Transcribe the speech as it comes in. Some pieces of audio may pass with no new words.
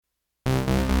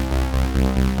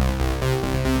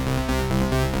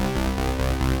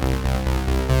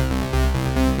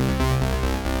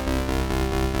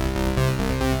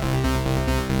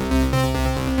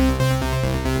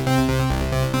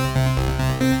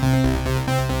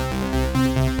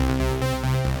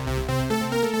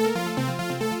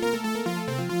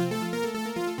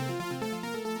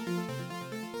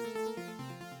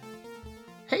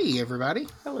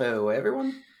everybody. Hello,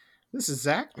 everyone, This is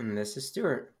Zach, and this is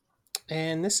Stuart.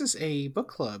 and this is a book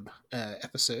club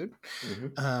episode. hmm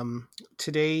Um,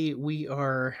 Today we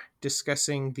are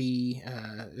discussing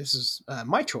this is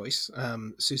my choice,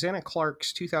 Susanna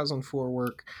Clark's 2004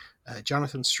 work,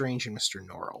 Jonathan Strange and Mr.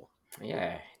 Norrell.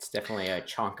 Yeah, it's definitely a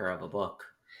chonker of a book.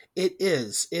 It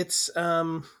is.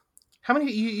 How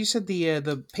many? You said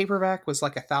the paperback was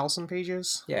like 1,000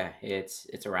 pages. Yeah, it's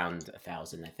around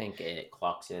 1,000. I think it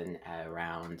clocks in at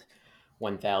around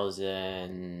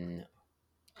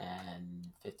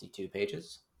 1,052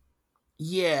 pages.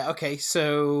 Yeah. Okay.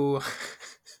 So,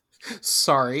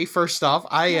 sorry. First off,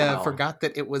 I No, forgot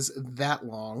that it was that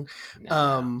long. no,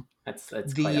 Um, that's quite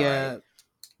the all right.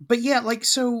 but yeah, like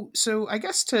so I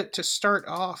guess to start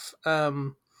off,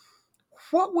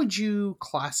 what would you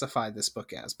classify this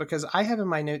book as? Because I have in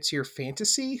my notes here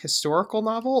fantasy, historical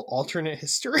novel, alternate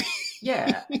history.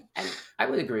 Yeah, and I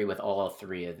would agree with all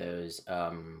three of those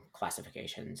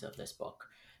classifications of this book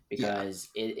Yeah. because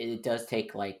it does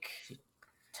take like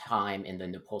time in the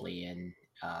Napoleon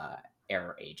uh,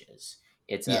 era ages.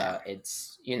 Yeah.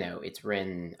 It's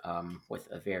written with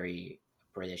a very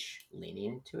British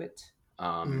leaning to it.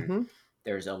 Mhm.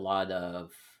 There's a lot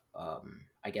of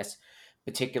I guess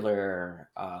particular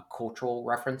cultural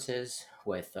references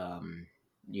with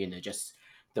just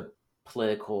the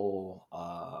political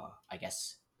I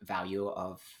guess value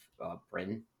of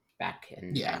Britain back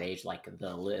in Yeah. that age, like the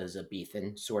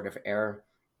Elizabethan sort of era.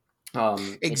 It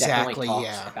definitely Exactly, talks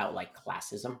yeah. about like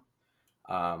classism,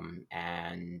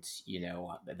 and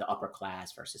the upper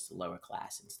class versus the lower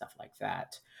class and stuff like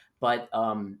that. But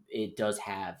it does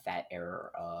have that era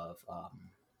of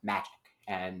magic,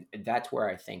 and that's where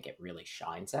I think it really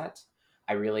shines at.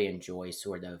 I really enjoy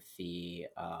sort of the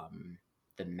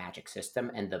magic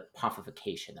system and the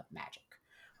pontification of magic,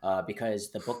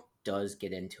 because the book does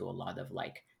get into a lot of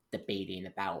like debating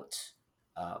about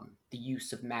the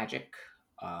use of magic,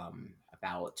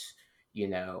 about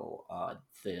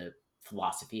the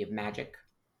philosophy of magic.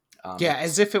 Yeah,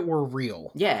 as if it were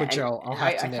real, Yeah, which and, I'll and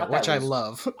have to I know, thought which that I was,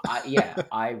 love.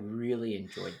 I really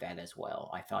enjoyed that as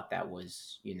well. I thought that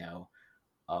was,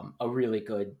 a really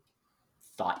good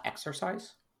thought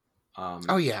exercise. Oh Um,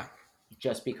 yeah.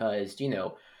 just because,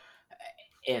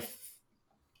 if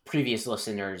previous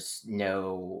listeners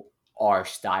know our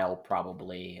style,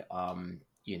 probably,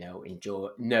 enjoy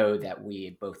know that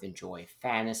we both enjoy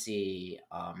fantasy.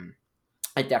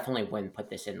 I definitely wouldn't put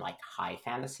this in like high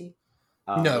fantasy.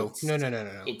 No, no, It's no, no,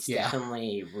 no, no. it's Yeah.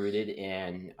 definitely rooted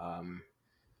in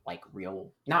like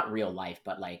real, not real life,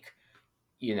 but like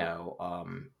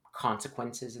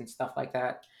consequences and stuff like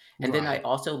that. And then I Right.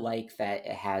 also like that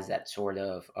it has that sort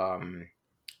of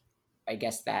I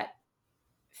guess that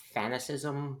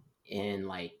fantasism in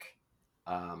like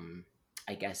um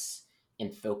I guess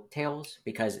in folk tales,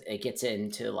 because it gets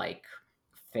into like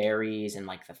fairies and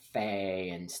like the fae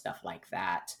and stuff like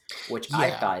that, which I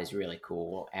Yeah. thought is really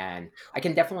cool. And I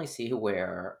can definitely see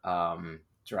where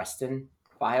Dresden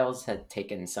Files had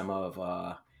taken some of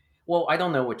well, I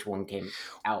don't know which one came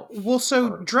out Well, so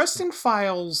first. Dresden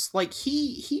Files, like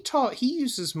he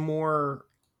uses more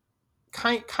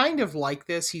kind of like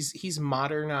this. He's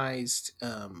modernized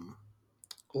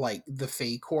like the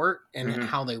Fey Court and hmm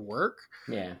how they work.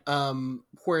 Yeah.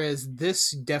 Whereas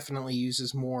this definitely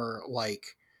uses more like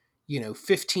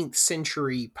 15th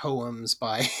century poems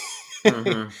by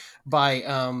hmm by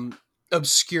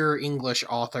obscure English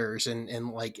authors, and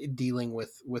like dealing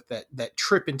with that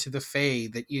trip into the Fae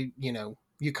that you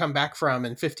come back from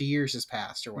and 50 years has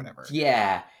passed or whatever.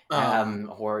 Yeah.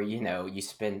 Um Or you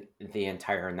spend the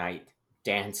entire night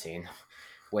dancing,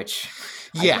 which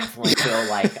I yeah. definitely feel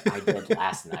like I did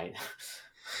last night.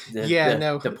 The Yeah, the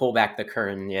no. the pull back the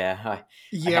curtain. Yeah, I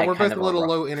Yeah, had we're kind both of a a little rough.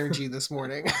 low energy this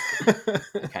morning.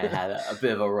 I kind of had a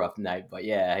bit of a rough night, but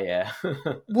yeah, yeah.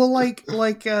 Well,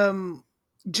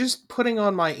 just putting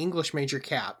on my English major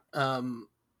cap.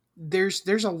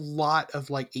 There's a lot of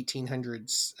like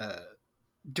 1800s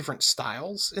different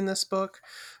styles in this book.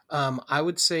 I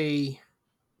would say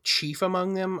chief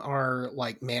among them are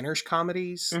like manners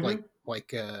comedies, hmm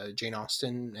like Jane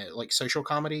Austen, like social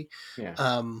comedy. Yeah,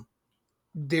 Um,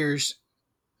 there's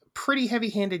pretty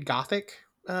heavy-handed gothic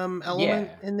element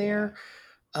yeah, in yeah,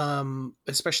 there,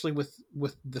 especially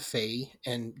with the Fae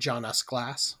and John S.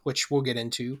 Glass, which we'll get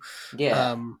into.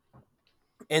 yeah. Um,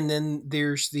 and then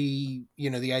there's the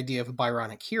idea of a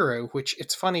Byronic hero, which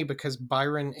it's funny because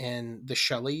Byron and the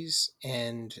Shelleys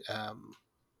and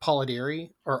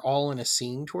Polidori are all in a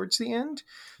scene towards the end.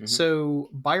 hmm So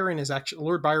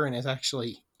Lord Byron is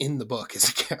actually in the book as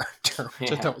a character,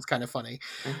 which I Yeah. thought was kind of funny.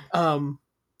 Um,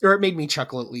 or it made me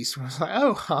chuckle at least. I was like,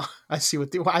 oh, huh, I see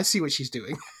what she's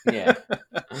doing. Yeah.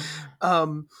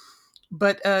 um,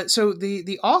 but so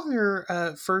the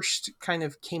author first kind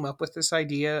of came up with this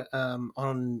idea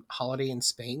on holiday in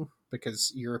Spain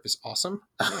because Europe is awesome,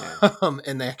 Yeah.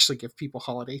 and they actually give people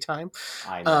holiday time.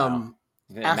 I know. Um,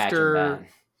 Imagine that. after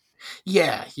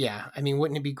Yeah, yeah. I mean,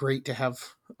 wouldn't it be great to have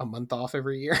a month off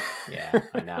every year? Yeah,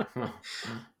 I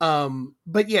know.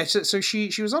 But yeah, so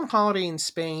she was on holiday in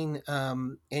Spain,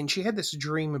 and she had this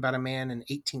dream about a man in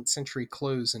 18th century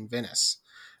clothes in Venice,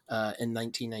 in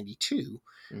 1992,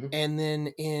 Mhm. and then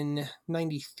in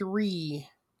 93,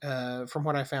 from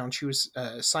what I found, she was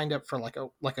signed up for like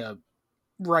a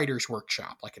writer's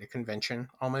workshop, like at a convention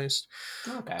almost.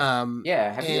 Okay. Um,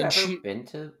 Yeah. Have you and ever she been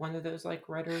to one of those like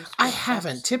writers I haven't.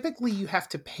 workshops? Typically, you have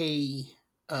to pay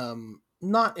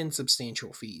not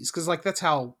insubstantial fees because like that's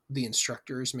how the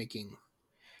instructor is making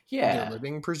their Yeah.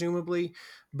 living, presumably.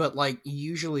 But like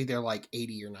usually they're like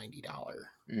 $80 or $90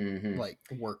 Hmm. like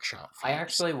workshop I fees.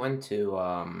 actually went to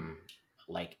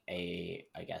like a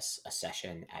I guess a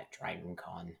session at Dragon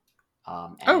Con.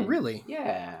 Oh, And really?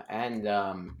 yeah, and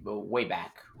way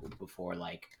back before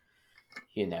like,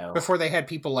 you know, Before they had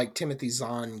people like Timothy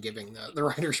Zahn giving the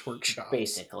writers' workshops.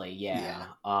 basically, Yeah.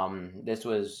 yeah. This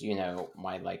was,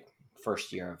 my like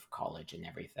first year of college and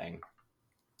everything.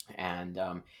 And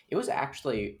it was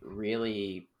actually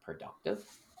really productive.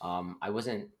 I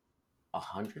wasn't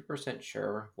 100%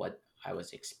 sure what I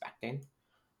was expecting.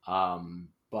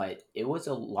 But it was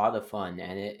a lot of fun,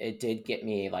 and it did get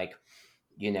me like,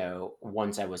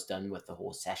 once I was done with the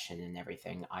whole session and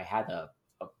everything, I had a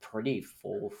pretty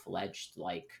full-fledged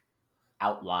like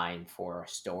outline for a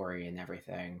story and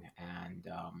everything. And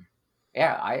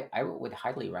yeah, I would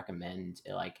highly recommend,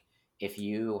 like, if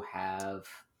you have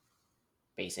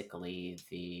basically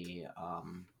the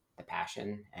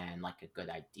passion and like a good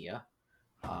idea,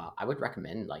 I would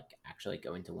recommend like actually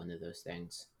going to one of those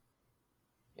things.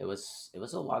 It was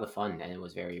a lot of fun, and it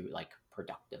was very like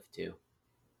productive too.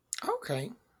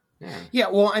 Okay. Yeah. Yeah.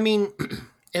 Well, I mean,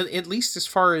 at least as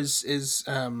far as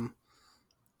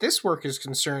this work is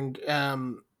concerned,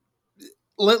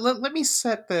 let me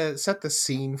set the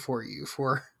scene for you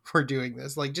for doing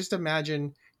this. Like, just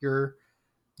imagine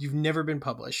you've never been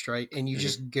published, right? And you Hmm.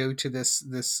 just go to this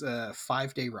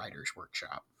 5-day writers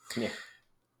workshop. Yeah.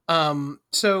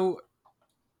 So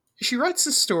she writes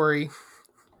this story,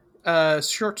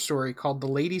 short story called "The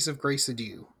Ladies of Grace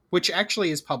Adieu," which actually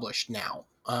is published now.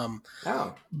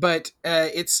 Oh. But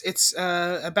it's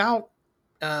about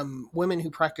women who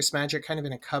practice magic, kind of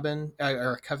in a coven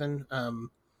or a coven.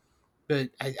 But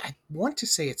I want to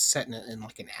say it's set in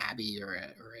like an abbey or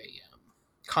a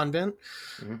convent.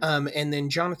 Hmm. And then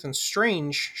Jonathan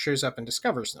Strange shows up and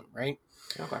discovers them, right?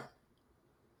 Okay.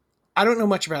 I don't know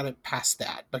much about it past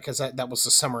that because that was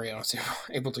the summary I was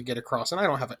able to get across, and I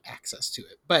don't have access to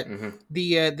it. But Hmm.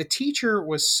 the teacher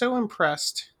was so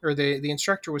impressed, or the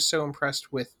instructor was so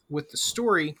impressed with the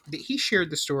story that he shared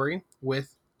the story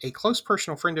with a close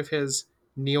personal friend of his,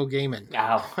 Neil Gaiman,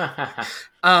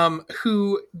 Oh.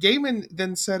 who Gaiman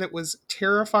then said it was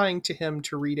terrifying to him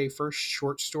to read a first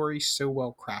short story so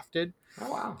well crafted.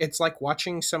 Oh wow. It's like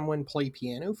watching someone play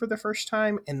piano for the first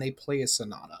time and they play a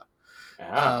sonata.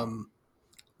 Oh. Um,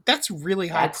 that's really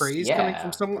high That's praise coming from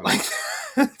yeah. someone From like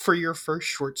that for your first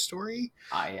short story.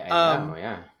 I know, Um,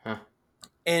 yeah. Huh.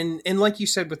 and like you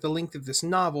said, with the length of this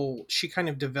novel, she kind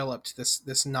of developed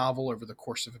this novel over the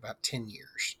course of about 10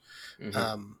 years. Hmm.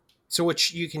 Um, so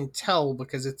which you can tell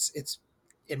because it's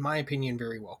in my opinion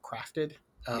very well crafted,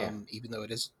 Yeah. even though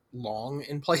it is long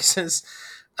in places.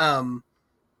 Um,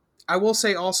 I will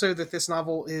say also that this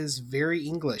novel is very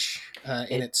English in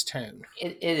It its tone.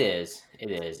 it is.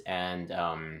 It is. And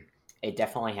it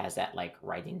definitely has that like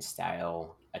writing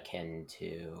style akin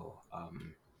to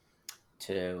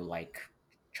like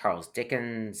Charles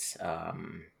Dickens, a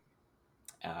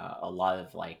lot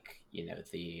of like,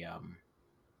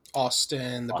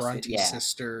 Austen, the Austin. Bronte Yeah.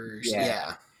 sisters, Yeah.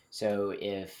 yeah. So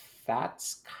if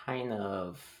that's kind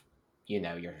of,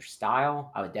 your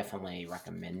style, I would definitely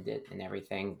recommend it and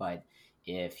everything. But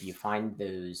if you find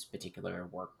those particular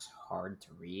works hard to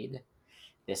read,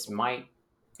 this might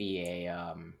be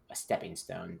a stepping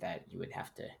stone that you would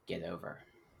have to get over.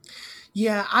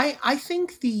 Yeah, I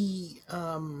think the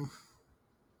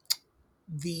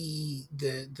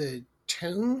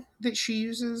tone that she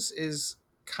uses is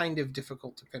kind of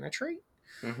difficult to penetrate.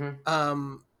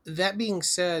 Hmm. That being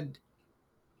said,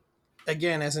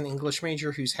 again, as an English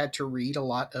major who's had to read a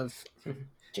lot of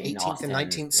Jane 18th and Austen.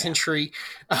 19th Yeah. century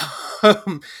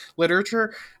um,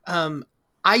 literature,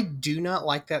 I do not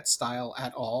like that style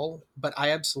at all, but I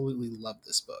absolutely love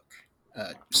this book.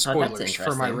 Oh, that's spoilers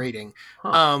for my interesting. rating.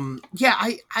 Huh. Yeah,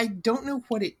 I don't know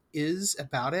what it is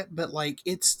about it, but like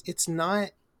it's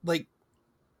not like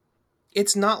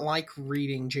it's not like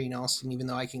reading Jane Austen, even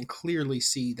though I can clearly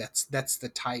see that's the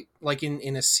type. Like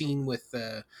in a scene with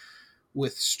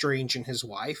Strange and his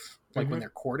wife, like when Mm-hmm. they're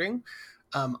courting,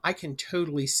 I can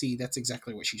totally see that's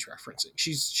exactly what she's referencing.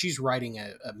 She's writing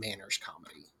a manners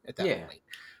comedy at that Yeah. point.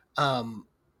 Um,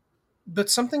 but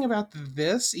something about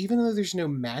this, even though there's no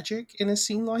magic in a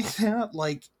scene like that,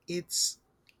 like it's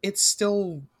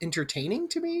still entertaining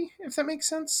to me, if that makes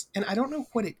sense. And I don't know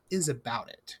what it is about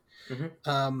it.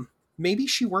 Maybe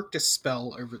she worked a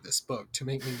spell over this book to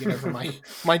make me get over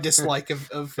my dislike of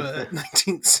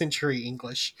 19th century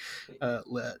English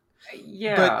lit.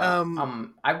 But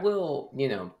Yeah. I will,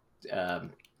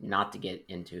 not to get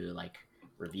into like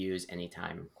reviews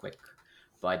anytime quick,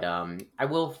 but I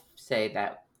will say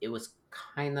that it was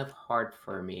kind of hard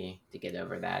for me to get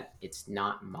over that. It's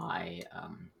not my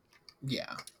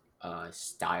yeah,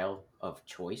 style of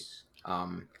choice.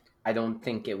 I don't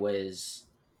think it was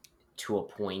to a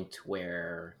point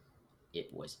where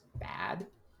it was bad,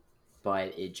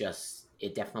 but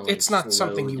it definitely it's not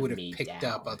something you slowed would have me picked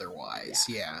up down. otherwise.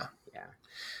 Yeah, Yeah. yeah.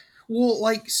 Well,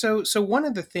 like so one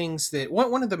of the things that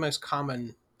one of the most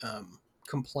common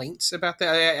complaints about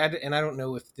that, and I don't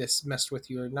know if this messed with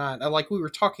you or not. Like we were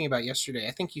talking about yesterday,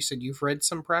 I think you said you've read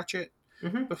some Pratchett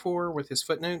Hmm. before with his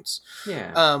footnotes.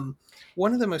 Yeah. Um,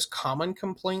 One of the most common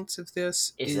complaints of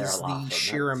this Is there a is lot the of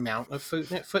sheer footnotes? amount of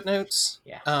footnotes.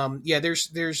 Yeah. Yeah,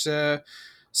 there's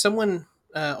someone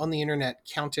on the internet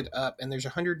counted up, and there's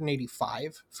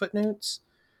 185 footnotes.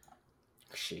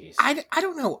 Jeez. I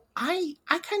don't know. I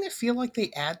kind of feel like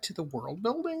they add to the world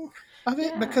building of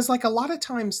it Yeah. because like a lot of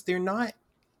times they're not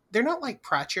like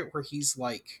Pratchett where he's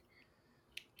like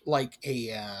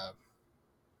a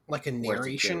like a Or it's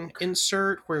a narration joke.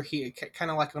 insert where he kind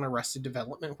of like on Arrested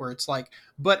Development where it's like,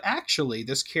 but actually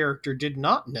this character did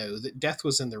not know that death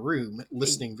was in the room, Y-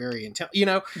 listening very intent.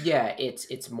 Yeah,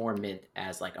 it's more meant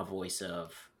as like a voice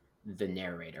of the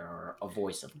narrator or a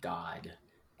voice of God,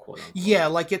 quote Yeah,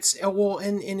 unquote. like it's well,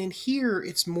 and in here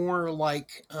it's more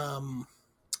like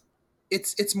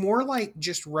it's more like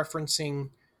just referencing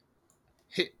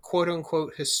quote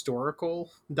unquote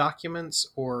historical documents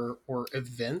or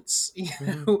events,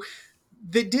 Hmm.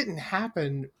 that didn't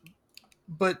happen.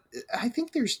 But I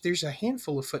think there's a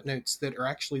handful of footnotes that are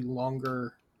actually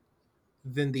longer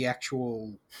than the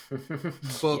actual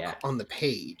Yeah, book on the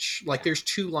page. Like yeah. there's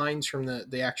two lines from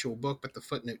the actual book, but the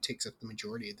footnote takes up the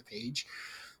majority of the page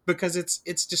because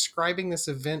it's describing this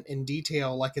event in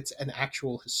detail like it's an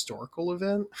actual historical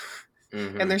event.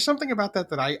 And Hmm. there's something about that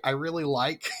that I really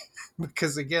like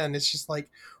because again, it's just like,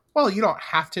 well, you don't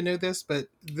have to know this, but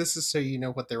this is so you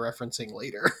know what they're referencing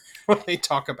later when they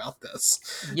talk about this.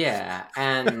 Yeah,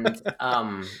 and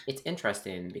it's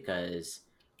interesting because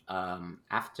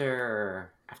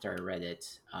after I read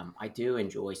it, I do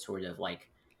enjoy sort of like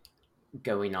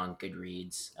going on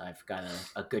Goodreads. I've got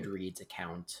a Goodreads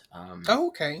account. Oh,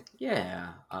 okay.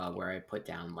 Yeah, where I put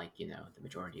down like the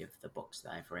majority of the books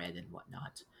that I've read and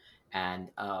whatnot,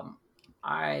 and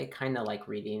I kind of like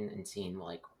reading and seeing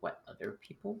like what other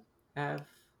people have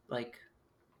like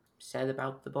said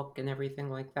about the book and everything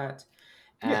like that.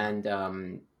 Yeah.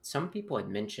 And some people had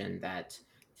mentioned that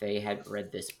they had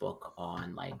read this book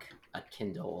on like a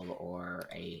Kindle or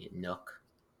a Nook.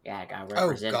 Yeah, I gotta Oh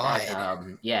represent that.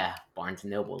 God. Yeah, Barnes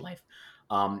and Noble life.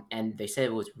 And they said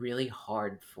it was really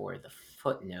hard for the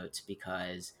footnotes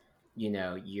because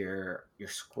you're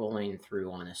scrolling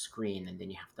through on a screen and then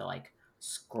you have to like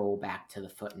scroll back to the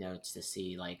footnotes to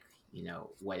see like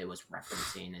what it was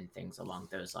referencing and things along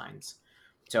those lines.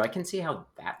 So I can see how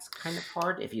that's kind of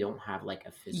hard if you don't have like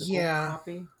a physical Yeah.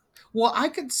 copy. Well, I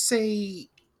could say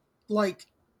like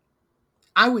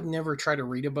I would never try to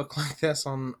read a book like this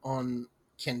on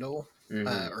Kindle Hmm.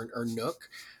 or Nook.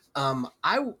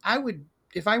 I would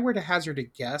if I were to hazard a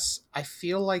guess, I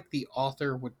feel like the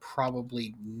author would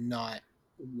probably not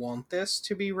want this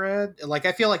to be read. Like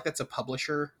I feel like that's a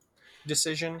publisher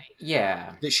decision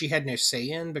Yeah, that she had no say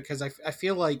in because I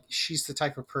feel like she's the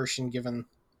type of person given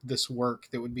this work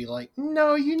that would be like,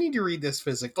 no, you need to read this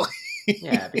physically.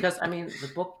 yeah, because I mean the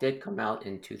book did come out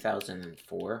in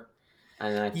 2004,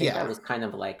 and I think that Yeah. was kind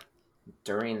of like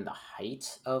during the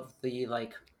height of the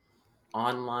like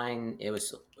online. It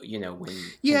was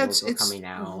when Yeah, Kindles it's were it's coming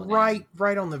out and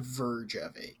right on the verge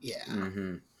of it. Yeah,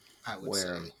 hmm I would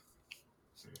where say.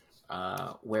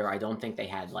 where I don't think they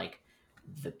had like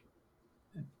the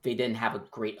they didn't have a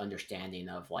great understanding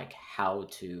of like how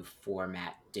to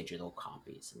format digital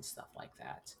copies and stuff like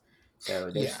that.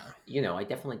 So Yeah. I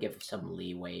definitely give some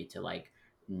leeway to like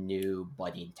new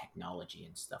budding technology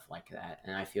and stuff like that.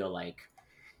 And I feel like,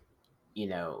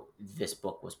 this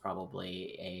book was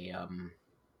probably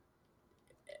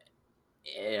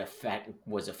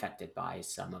was affected by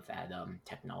some of that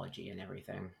technology and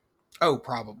everything. Oh,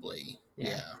 probably. Yeah.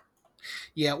 Yeah.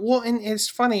 Yeah, well, and it's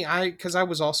funny, because I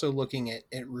was also looking at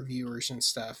reviewers and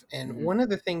stuff, and Hmm. one of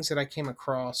the things that I came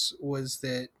across was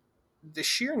that the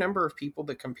sheer number of people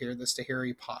that compare this to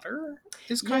Harry Potter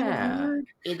is kind of Yeah, weird,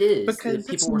 it is. because it's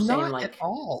People were saying not at like,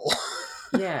 all.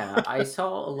 yeah, I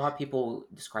saw a lot of people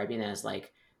describing it as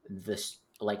like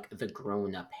like the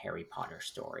grown up Harry Potter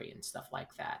story and stuff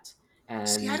like that.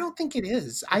 See, I And don't think it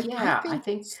is. I yeah, I think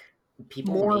think it's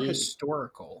people more may,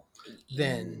 historical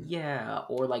than. yeah,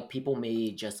 or like people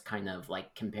may just kind of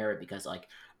like compare it because like,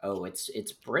 oh, it's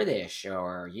British,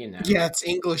 or Yeah, it's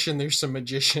English and there's some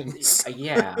magicians.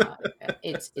 yeah,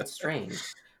 it's strange,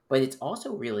 but it's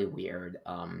also really weird.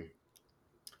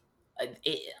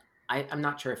 It, I'm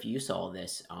not sure if you saw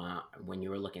this when you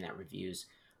were looking at reviews,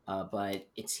 but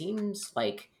it seems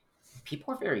like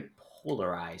people are very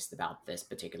polarized about this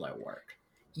particular work.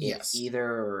 It's Yes.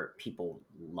 either people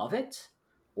love it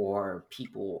or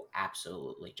people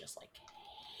absolutely just like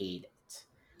hate it.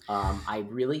 I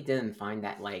really didn't find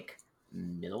that like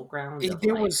middle ground of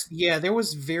There like, was, yeah, there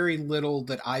was very little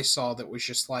that I saw that was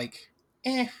just like,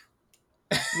 eh.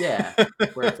 yeah,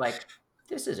 where it's like,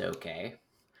 this is okay.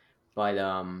 But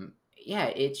yeah,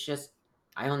 it's just,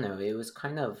 I don't know, it was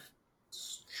kind of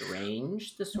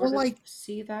strange to Well, sort of like,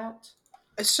 see that.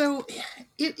 so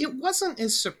it wasn't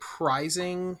as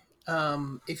surprising,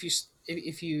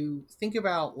 if you think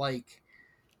about like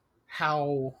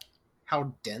how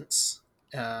dense,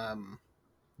 um,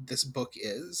 this book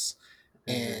is,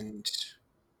 Hmm. and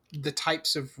the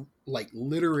types of like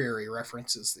literary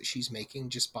references that she's making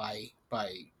just by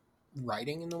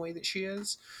writing in the way that she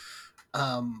is.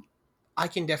 um I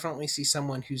can definitely see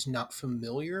someone who's not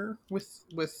familiar with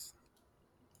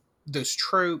those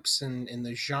tropes and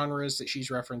the genres that she's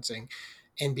referencing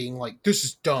and being like, this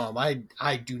is dumb, I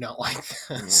do not like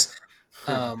Yeah. this.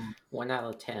 um 1 out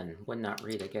of 10 would not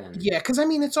read again. yeah, because I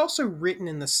mean it's also written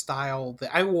in the style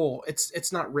that I will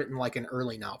it's not written like an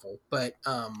early novel, but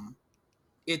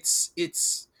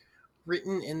it's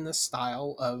written in the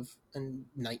style of a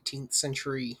 19th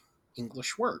century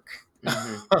English work.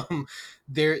 Hmm. um,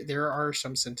 there are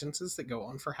some sentences that go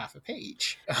on for half a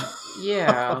page.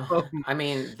 Yeah, I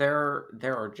mean, there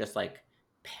are just like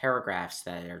paragraphs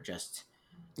that are just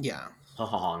Yeah,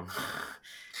 long.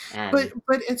 but And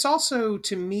it's also,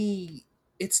 to me,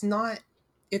 it's not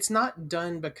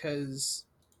done because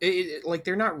like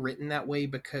they're not written that way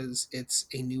because it's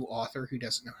a new author who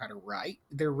doesn't know how to write.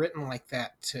 They're written like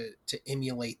that to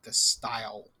emulate the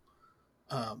style,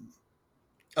 um,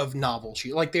 of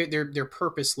novelty. Like they're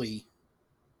purposely,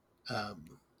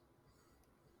 um,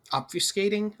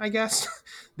 obfuscating, I guess.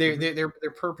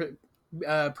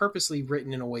 mhm. Purposely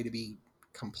written in a way to be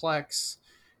complex,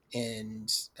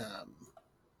 and,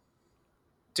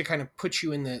 to kind of put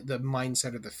you in the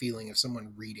mindset of the feeling of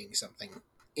someone reading something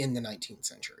in the 19th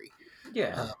century,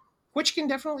 Yeah. um, which can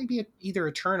definitely be either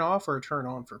a turn off or a turn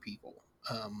on for people.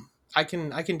 I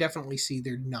can definitely see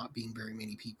there not being very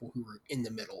many people who are in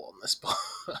the middle on this book.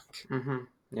 Hmm.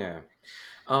 Yeah.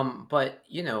 But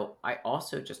I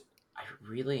also just, I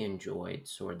really enjoyed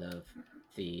sort of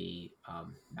the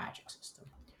magic system.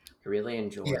 I really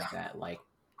enjoyed Yeah, that, like,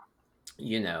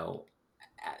 you know,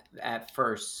 at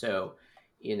first, so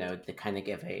to kind of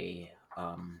give a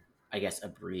I guess a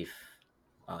brief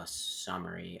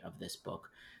summary of this book.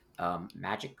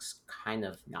 Magic's kind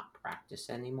of not practiced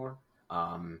anymore.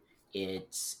 Um,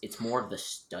 it's more of the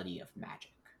study of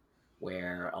magic,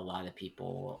 where a lot of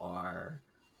people are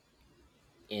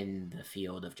in the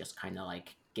field of just kind of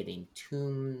like getting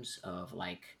tomes of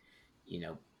like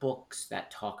books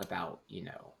that talk about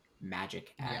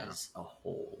magic yeah, as a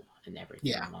whole and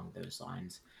everything yeah. along those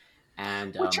lines.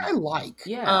 And Which I like.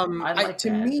 yeah, I I like To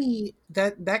that. me,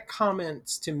 that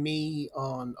comments to me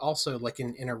on also like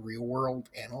in a real world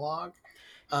analog.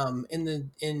 In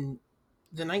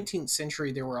the 19th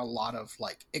century, there were a lot of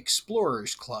like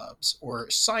explorers clubs or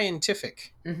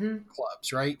scientific Hmm.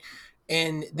 clubs, right?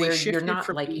 And they Where you're shifted not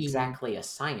from like being exactly a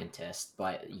scientist,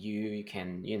 but you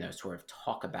can sort of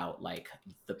talk about like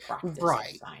the practice of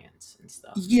right. science and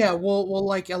stuff. Yeah, well,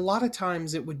 like a lot of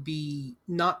times it would be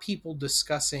not people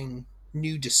discussing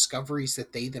new discoveries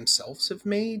that they themselves have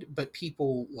made, but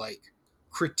people like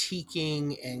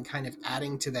critiquing and kind of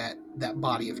adding to that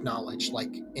body of knowledge,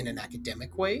 like in an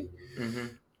academic way, Hmm.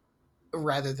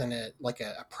 rather than a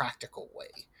practical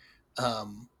way.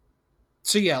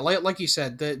 So yeah, like you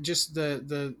said,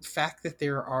 the fact that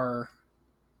there are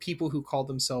people who call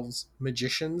themselves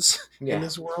magicians in Yeah.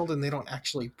 this world, and they don't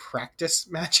actually practice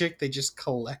magic, they just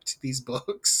collect these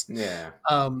books, Yeah.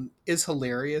 is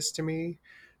hilarious to me.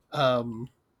 um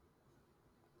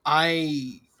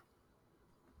I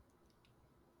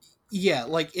Yeah,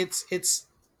 like it's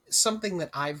something that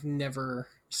I've never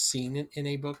seen in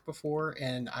a book before,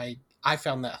 and I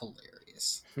found that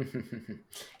hilarious.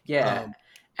 Yeah.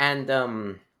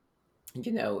 um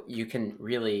And you can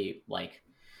really like,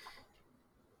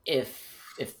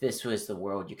 if this was the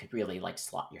world, you could really like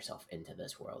slot yourself into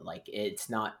this world. Like, it's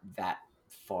not that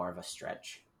far of a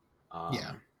stretch.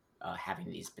 yeah, um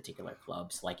Having these particular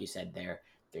clubs, like you said,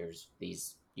 there's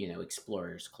these,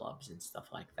 explorers clubs and stuff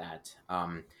like that.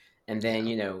 And then,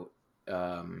 yeah,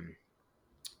 um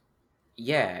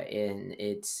yeah, and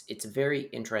it's a very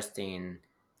interesting,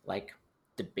 like,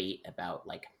 debate about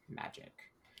like magic.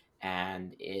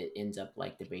 And it ends up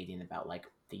like debating about like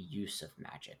the use of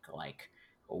magic, like,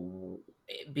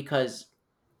 because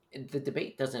the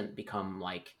debate doesn't become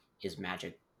like, is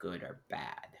magic good or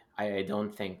bad. I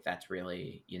don't think that's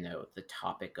really, the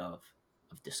topic of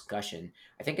discussion.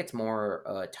 I think it's more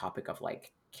a topic of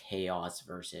like chaos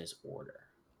versus order,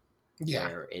 yeah,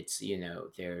 where it's,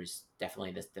 there's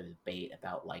definitely this debate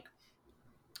about like,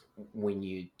 when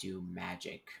you do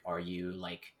magic, are you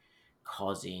like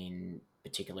causing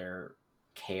particular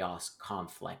chaos,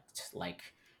 conflict,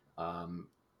 um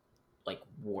like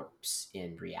warps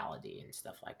in reality and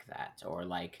stuff like that, or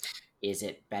like, is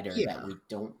it better that yeah. we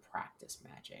don't practice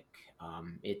magic?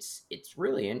 It's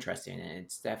really interesting, and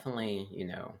it's definitely,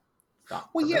 thought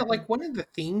Well, yeah, provoking. like one of the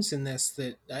themes in this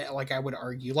that I would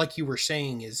argue, like you were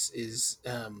saying, is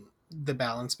the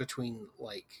balance between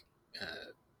like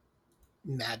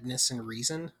madness and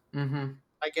reason, Mm-hmm.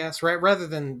 I guess, right? Rather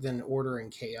than order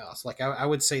and chaos. Like I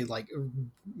would say like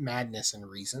madness and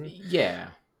reason. Yeah.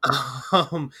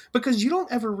 Because you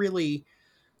don't ever really,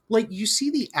 like, you see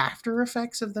the after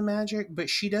effects of the magic, but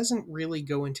she doesn't really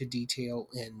go into detail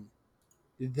in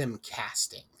them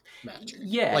casting magic.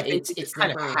 Yeah, Like it's it just it's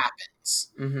kind of never.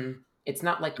 happens. It's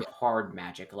not like Yeah. hard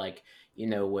magic, like,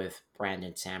 with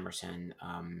Brandon Samerson.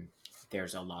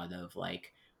 There's a lot of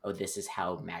like, oh, this is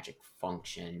how magic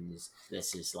functions.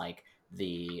 This is like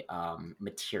the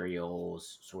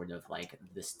materials, sort of like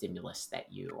the stimulus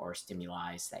that you, or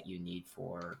stimuli that you need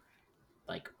for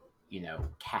like,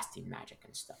 casting magic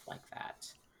and stuff like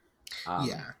that. Um,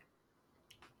 Yeah.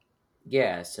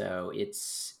 yeah, so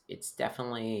it's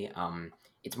definitely,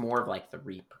 it's more of like the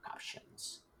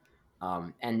repercussions.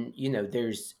 And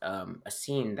there's a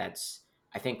scene that's,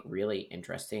 I think, really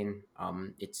interesting.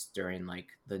 It's during like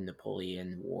the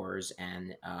Napoleon Wars,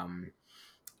 and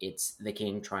it's the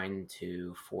king trying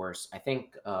to force, I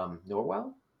think,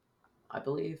 Norwell, I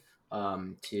believe, Yeah,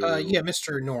 to,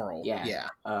 Mr. Norrell. yeah,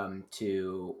 Yeah.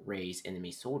 to raise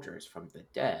enemy soldiers from the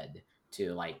dead,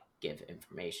 to like give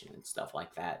information and stuff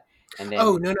like that. And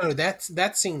Oh, then, no,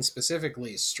 that scene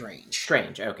specifically is strange.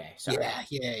 strange. Okay, sorry. Yeah,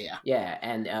 yeah, yeah. Yeah,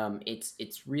 and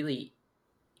it's really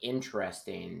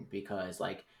interesting, because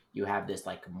like, you have this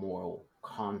like moral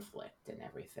conflict and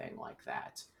everything like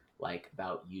that, like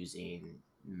about using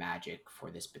magic for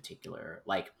this particular,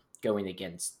 like, going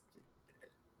against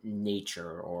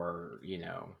nature, or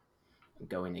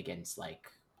going against like,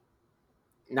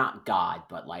 not God,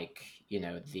 but like,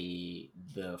 the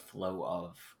flow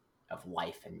of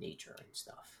life and nature and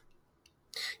stuff.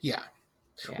 Yeah.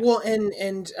 Yeah. Well,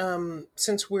 and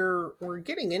since we're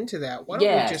getting into that, why don't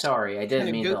we Yeah, just sorry, I kind didn't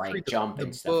of mean go to through like jump the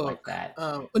and stuff like book? that.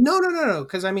 No, no, no, no,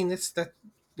 because I mean it's that,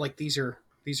 like, these are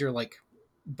like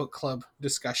book club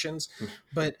discussions,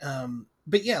 but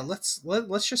yeah, let's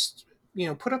just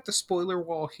put up the spoiler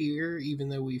wall here, even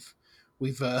though we've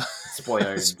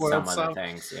Spoiled spoiled some other some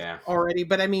things, yeah. already.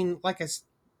 But I mean, like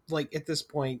at this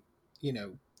point,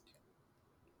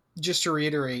 just to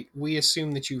reiterate, we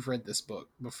assume that you've read this book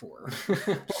before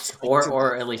listening or to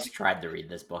or this, at least tried to read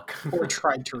this book. or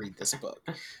tried to read this book.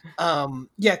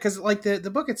 Yeah, because like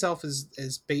the book itself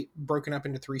is broken up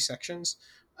into three sections: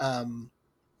 um,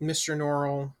 Mr.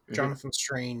 Norrell, Hmm. Jonathan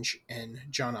Strange, and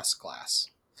John S.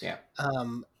 Glass. Yeah.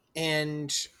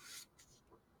 And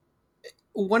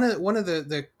one of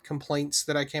the complaints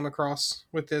that I came across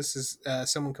with this is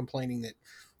someone complaining that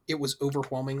it was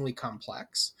overwhelmingly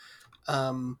complex.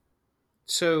 Um,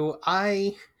 so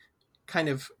I kind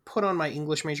of put on my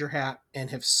English major hat and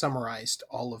have summarized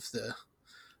all of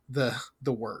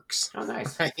the works, Oh,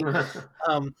 nice. right?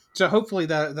 So hopefully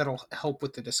that'll help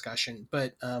with the discussion.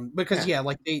 But because Yeah. yeah,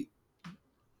 like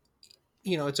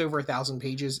it's over 1,000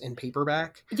 pages in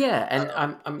paperback. Yeah, and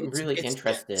Um, I'm it's really it's dense.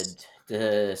 interested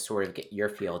to sort of get your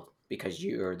field, because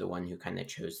you're the one who kind of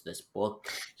chose this book.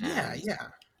 Yeah, And yeah,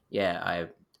 yeah,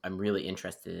 I'm really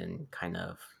interested in kind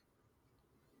of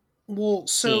Well,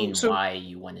 seeing why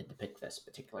you wanted to pick this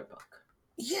particular book.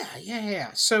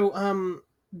 yeah. So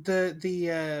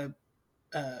the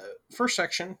first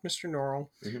section, Mr. Norrell,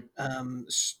 Hmm.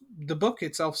 the book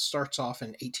itself starts off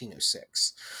in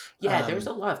 1806. Yeah, there's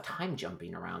a lot of time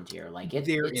jumping around here. Like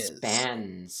There it is.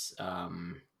 spans Yeah,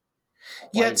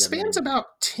 it quite a spans many.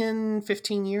 about 10,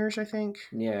 15 years, I think.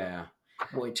 Yeah,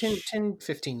 10, which 10,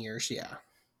 15 years, yeah.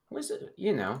 was it?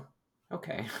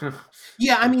 Okay.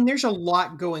 Yeah, I mean, there's a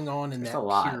lot going on in There's a that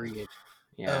lot. period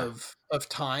Yeah. of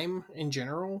time in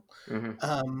general.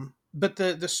 Hmm. But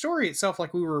the story itself,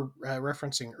 like we were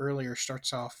referencing earlier,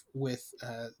 starts off with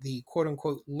the quote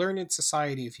unquote learned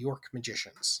society of York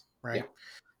magicians, Yeah. right?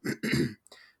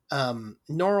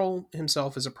 Norrell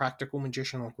himself is a practical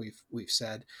magician, like we've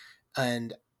said,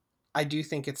 and I do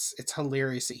think it's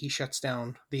hilarious that he shuts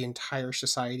down the entire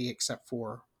society except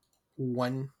for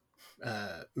one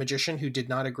magician who did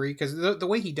not agree. Because the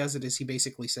way he does it is he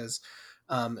basically says,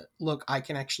 "Look, I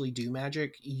can actually do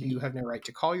magic. You have no right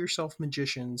to call yourself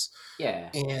magicians." Yeah.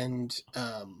 And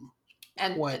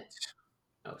what? And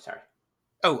oh, sorry.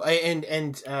 Oh,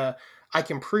 and I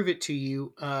can prove it to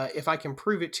you. If I can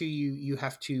prove it to you, you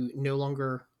have to no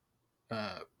longer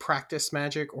practice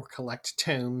magic or collect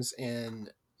tomes, and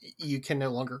you can no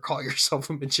longer call yourself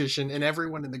a magician. And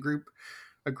everyone in the group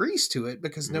agrees to it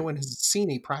because no Mhm. one has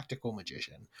seen a practical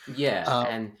magician, Yeah, um,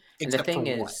 and the except for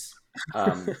thing one. is,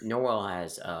 Norwell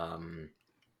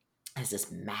has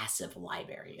this massive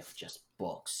library of just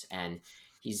books, and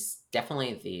he's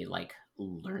definitely the like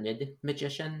learned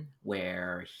magician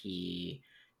where he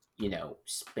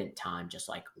spent time just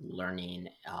like learning,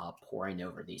 poring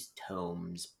over these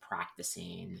tomes,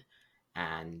 practicing,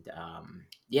 and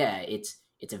yeah, it's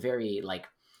a very like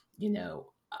you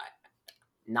know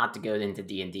not to go into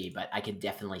D&D, but I could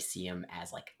definitely see him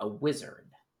as like a wizard.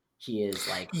 He is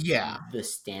like Yeah. the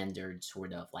standard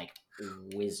sort of like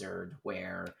wizard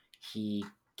where he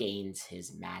gains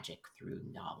his magic through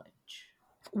knowledge.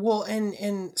 Well,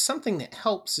 and something that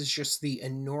helps is just the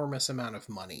enormous amount of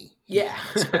money he Yeah,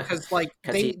 has, because like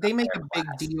because he's they make a upper big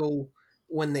class. deal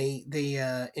when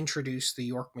they introduce the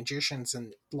York magicians,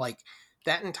 and like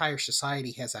that entire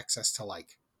society has access to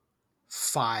like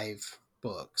 5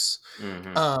 books.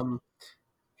 Hmm. um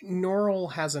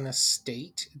Norrell has an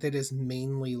estate that is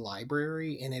mainly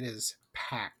library, and it is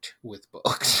packed with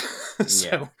books. Yeah.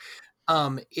 So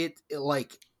it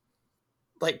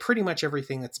like pretty much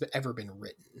everything that's ever been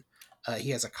written,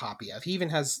 he has a copy of. He even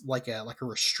has like a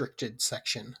restricted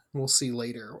section we'll see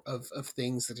later of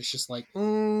things that is just like,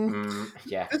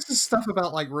 Yeah. this is stuff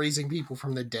about like raising people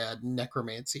from the dead and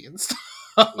necromancy and stuff.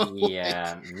 Like,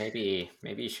 Yeah, maybe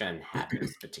you shouldn't have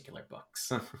those particular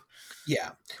books.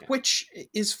 yeah, Yeah. which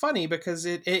is funny because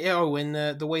and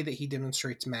the way that he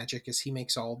demonstrates magic is he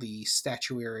makes all the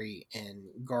statuary and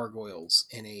gargoyles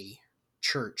in a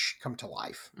church come to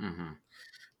life. Hmm.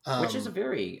 Which is a um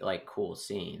very like cool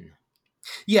scene.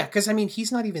 Yeah, because I mean,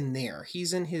 he's not even there.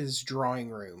 He's in his drawing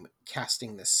room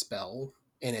casting this spell,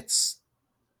 and it's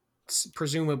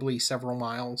presumably several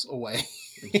miles away,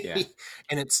 Yeah.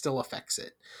 and it still affects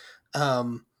it.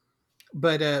 Um,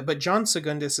 but John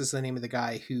Segundus is the name of the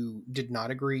guy who did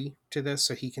not agree to this,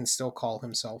 so he can still call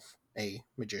himself a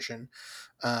magician.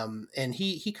 And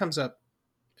he comes up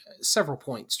several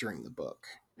points during the book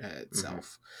Hmm.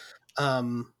 itself,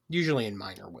 usually in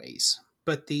minor ways.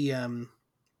 But the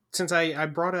since I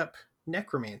brought up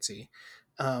necromancy,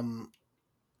 um,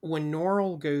 when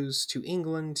Norrell goes to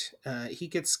England, he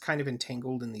gets kind of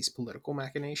entangled in these political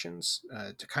machinations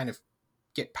to kind of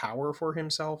get power for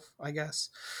himself, I guess.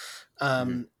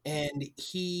 Hmm. And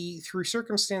he, through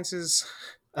circumstances,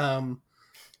 um,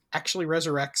 actually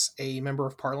resurrects a member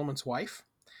of Parliament's wife.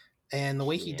 And the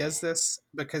way he Yeah. does this,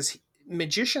 because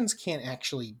magicians can't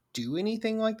actually do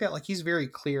anything like that. Like he's very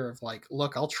clear of like,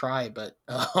 look, I'll try, but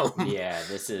Yeah,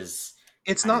 this is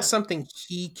it's kind not of. something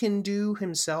he can do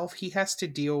himself. He has to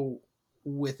deal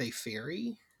with a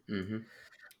fairy. Hmm.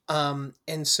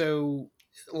 And so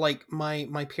like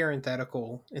my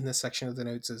parenthetical in this section of the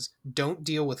notes is, don't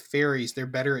deal with fairies. They're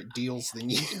better at deals than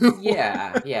you.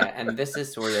 Yeah, yeah, and this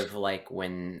is sort of like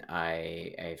when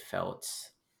I felt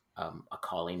a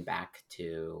calling back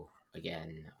to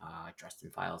again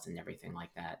Dresden Files and everything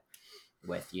like that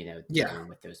with Yeah. dealing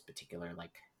with those particular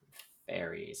like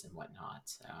fairies and whatnot.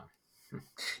 So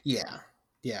Yeah.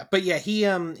 Yeah. But yeah,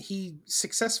 he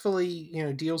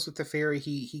successfully, deals with the fairy.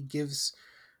 He gives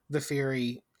the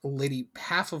fairy lady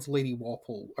half of Lady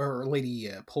Walpole or Lady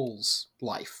Pole's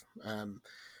life.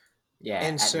 yeah,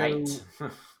 And at night.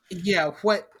 so yeah,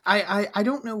 what I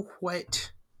don't know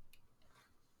what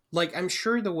like I'm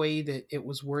sure the way that it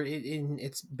was worded,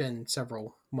 it's been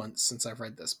several months since I've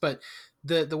read this, but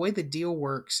the way the deal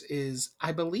works is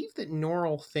I believe that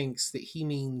Norrell thinks that he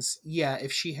means, yeah,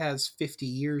 if she has 50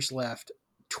 years left,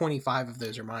 25 of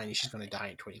those are mine and she's going to die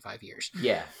in 25 years.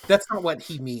 Yeah. That's not what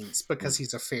he means because Mm,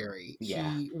 he's a fairy. yeah.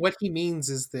 He What he means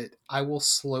is that I will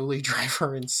slowly drive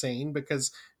her insane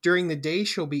because during the day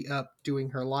she'll be up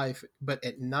doing her life, but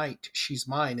at night she's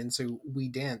mine, and so we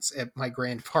dance at my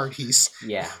grand parties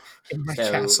Yeah. in my So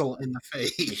castle in the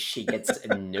Fae. she gets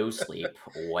no sleep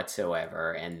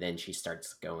whatsoever, and then she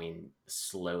starts going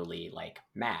slowly like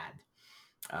mad.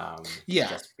 Yeah,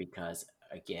 Just because,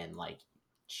 again, like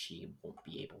she won't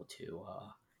be able to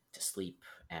sleep,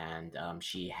 and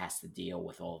she has to deal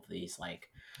with all of these like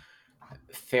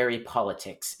fairy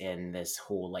politics in this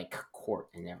whole like court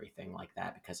and everything like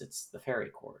that because it's the fairy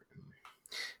court.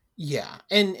 yeah,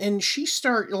 and she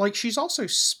start like she's also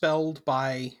spelled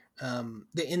by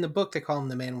in the book they call him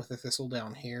the man with the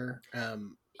thistledown hair.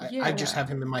 I just have Yeah.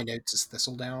 him in my notes as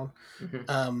Thistledown.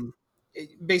 Hmm.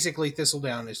 Basically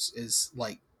Thistledown is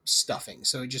like stuffing,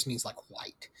 so it just means like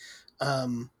white.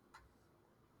 Um,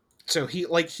 so he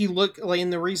look like,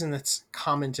 and the reason that's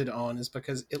commented on is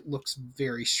because it looks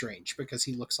very strange because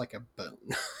he looks like a bone.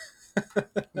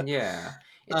 Yeah,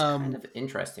 it's kind um, of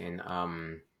interesting.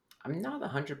 I'm not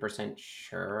 100%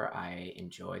 sure I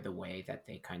enjoy the way that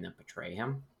they kind of portray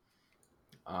him.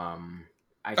 Um,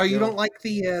 I oh, you don't feel like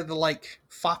the like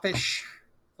foppish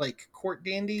like court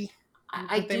dandy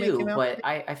I that they make him do, out to but be?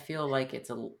 I feel like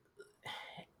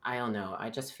I don't know. I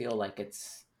just feel like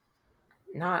it's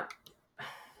not.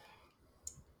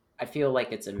 I feel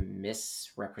like it's a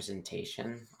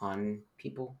misrepresentation on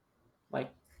people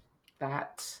like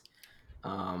that.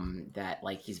 That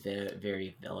like he's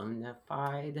very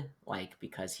villainified, like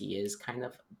because he is kind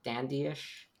of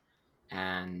dandyish,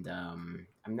 and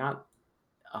I'm not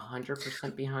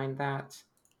 100% behind that.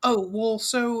 Oh well,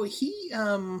 so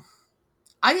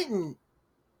I didn't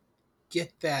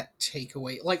get that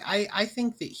takeaway. Like I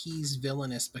think that he's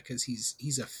villainous because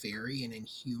he's a fairy and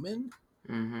inhuman.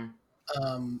 Mm-hmm.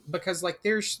 Because like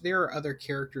there are other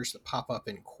characters that pop up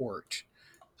in court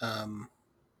um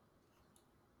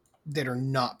that are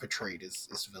not portrayed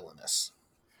as villainous.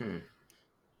 Hmm.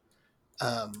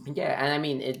 Um, Yeah, and I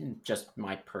mean it just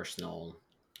my personal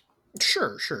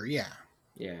sure, yeah.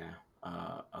 yeah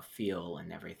a feel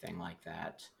and everything like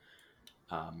that.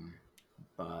 Um,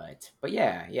 but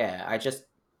yeah,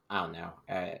 I don't know.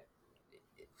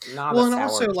 Not a Well, and sour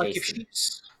also like if taste.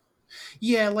 she's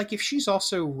yeah, like if she's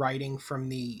also writing from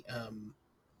the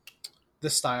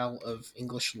style of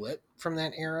English lit from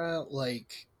that era,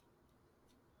 like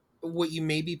what you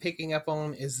may be picking up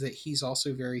on is that he's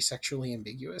also very sexually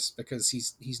ambiguous because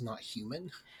he's not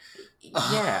human.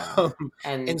 Yeah, um,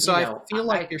 and and so I feel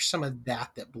like I there's some of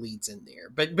that bleeds in there.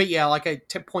 But yeah, like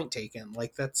point taken.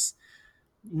 Like that's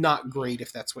not great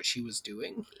if that's what she was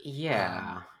doing.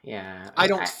 yeah, yeah, I and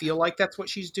don't feel like that's what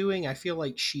she's doing. I feel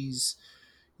like she's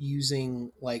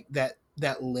using like that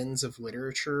lens of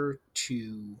literature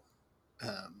to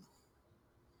um,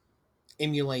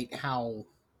 emulate how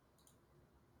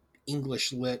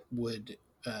English lit would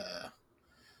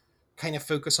kind of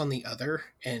focus on the other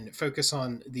and focus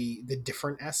on the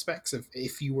different aspects of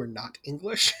if you were not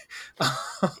English.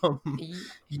 um,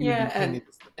 you would be yeah, painted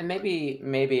as the and villain.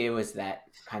 maybe it was that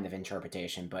kind of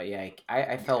interpretation, but yeah,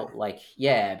 I Yeah, felt like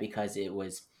yeah because it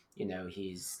was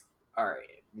he's or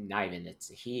not even it's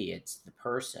he it's the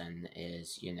person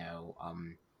is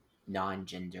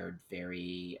non-gendered,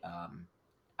 very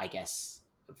I guess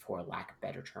for lack of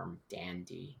better term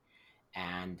dandy,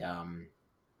 and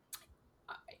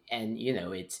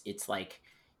it's like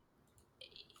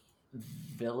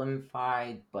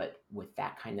villainified, but with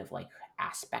that kind of like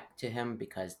aspect to him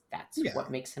because that's yeah,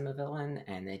 what makes him a villain,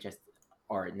 and they just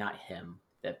or not him,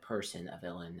 the person a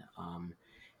villain.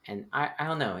 And I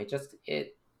don't know,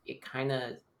 it kind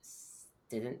of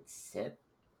didn't sit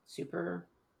super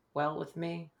well with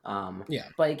me. yeah.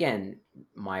 But again,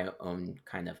 my own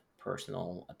kind of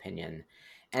personal opinion,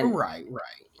 and Right.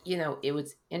 it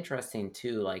was interesting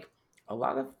too. Like a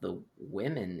lot of the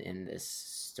women in this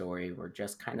story were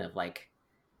just kind of like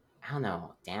I don't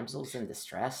know, damsels in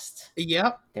distress.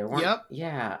 Yep, There weren't, yep.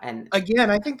 yeah, and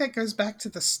Again, I think that goes back to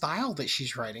the style that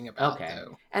she's writing about, okay,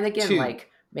 though. and again, Too.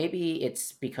 like maybe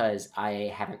it's because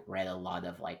I haven't read a lot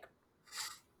of like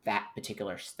that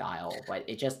particular style, but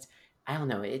I don't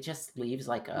know, it just leaves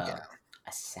like Yeah,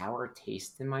 a sour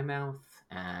taste in my mouth,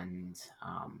 and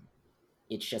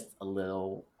it's just a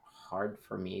little hard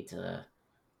for me to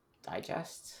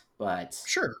digest.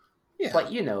 sure. Yeah,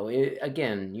 But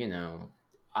again,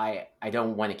 I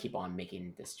don't want to keep on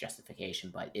making this justification,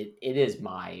 but it is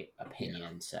my Yeah.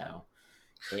 opinion, so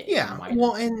it Yeah. might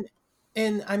Well, have.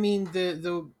 and I mean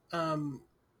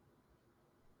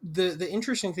the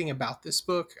interesting thing about this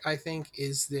book, I think,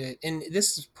 is that, and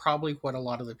this is probably what a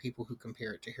lot of the people who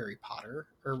compare it to Harry Potter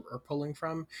are pulling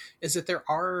from, is that there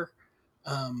are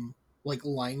like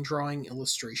line drawing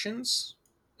illustrations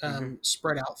Hmm.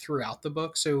 spread out throughout the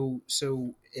book. So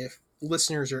if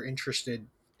listeners are interested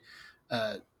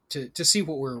uh, to see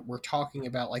what we're talking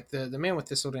about, like the man with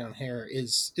thistle down hair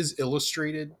is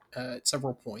illustrated at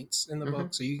several points in the book,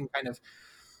 Hmm. so you can kind of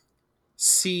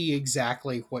see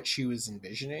exactly what she was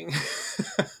envisioning.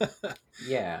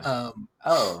 Yeah. um,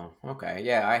 Oh, okay.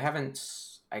 Yeah, I haven't,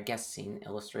 I guess, seen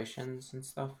illustrations and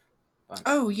stuff, but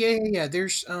oh yeah.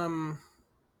 There's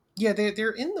yeah,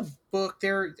 they're in the book.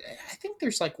 There, I think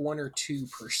there's like one or two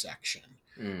per section.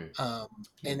 mm,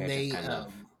 maybe And I just they kind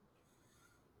of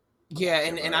yeah, glossed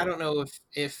and over I it. don't know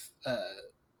if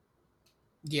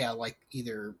yeah, like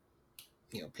either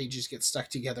pages get stuck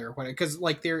together or whatever, because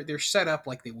like they're set up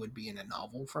like they would be in a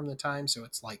novel from the time, so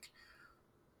it's like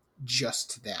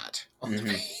just that on the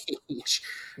Hmm. page.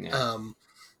 Yeah. um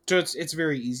so it's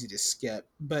very easy to skip,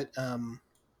 but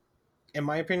in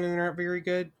my opinion they're not very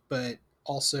good. But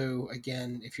also,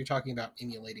 again, if you're talking about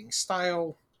emulating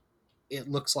style, it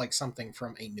looks like something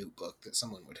from a notebook that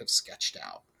someone would have sketched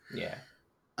out. Yeah.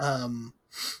 um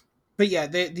but yeah,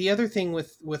 the other thing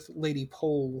with Lady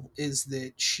Pole is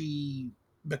that she,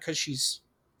 because she's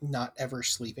not ever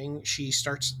sleeping, she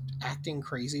starts acting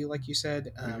crazy, like you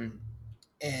said. Hmm.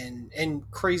 And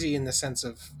crazy in the sense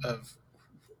of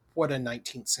what a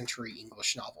 19th century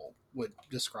English novel would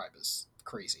describe as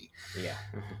crazy. Yeah.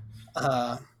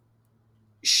 Uh,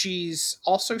 she's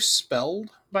also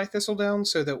spelled by Thistledown,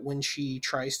 so that when she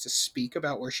tries to speak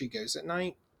about where she goes at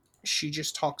night, she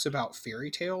just talks about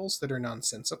fairy tales that are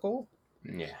nonsensical.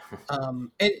 Yeah.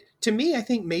 And to me, I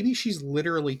think maybe she's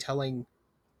literally telling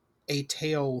a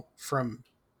tale from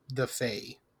the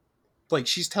Fae. Like,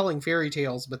 she's telling fairy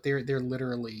tales, but they're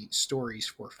literally stories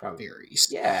for From fairies.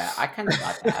 yeah, I kind of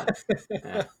got that.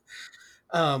 Yeah.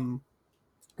 um,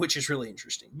 which is really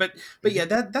interesting. But yeah,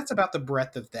 Hmm. that's about the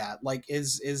breadth of that. Like,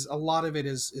 is a lot of it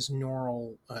is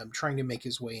Norrell trying to make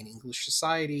his way in English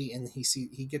society, and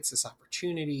he gets this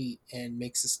opportunity and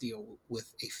makes this deal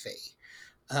with a Fae.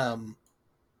 Um,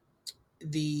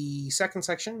 the second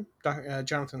section,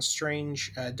 Jonathan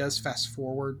Strange, does fast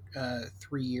forward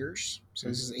 3 years. So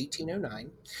this Hmm. is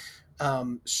 1809.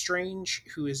 Strange,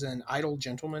 who is an idle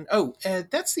gentleman.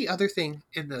 That's the other thing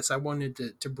in this I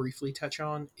wanted to briefly touch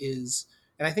on is,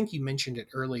 and I think you mentioned it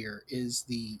earlier, is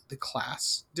the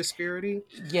class disparity.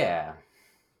 Yeah.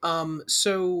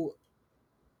 So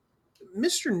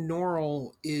Mr.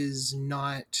 Norrell is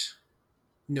not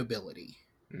nobility.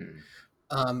 Mm.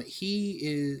 He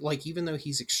is like, even though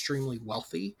he's extremely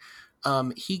wealthy,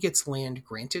 he gets land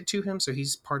granted to him, so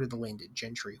he's part of the landed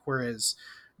gentry. Whereas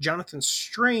Jonathan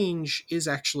Strange is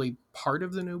actually part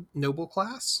of the noble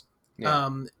class, Yeah.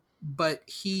 um, but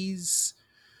he's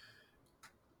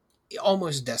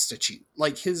almost destitute.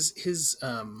 Like his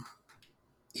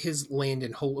land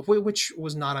in whole, which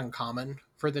was not uncommon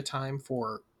for the time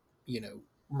for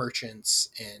merchants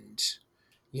and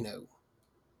you know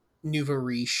nouveau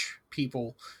riche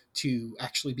people to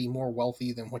actually be more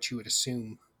wealthy than what you would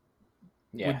assume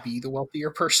Yeah. would be the wealthier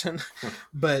person.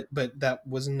 But that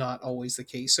was not always the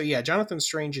case. So yeah, Jonathan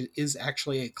Strange is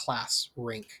actually a class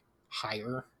rank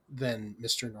higher than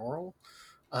Mr. Norrell,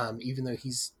 even though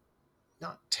he's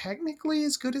not technically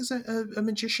as good as a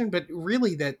magician. But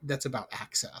really, that's about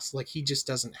access. Like, he just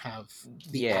doesn't have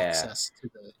the Yeah. access to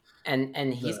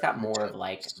And he's the got more of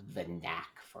like tools. the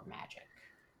knack for magic.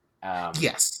 Um,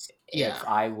 Yes, if yeah.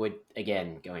 I would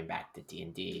again going back to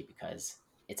D&D because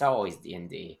it's always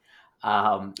D&D. He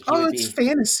Oh, would it's be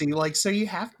fantasy. Like, so you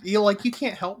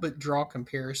can't help but draw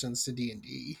comparisons to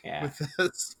D&D yeah. with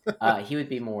this. He would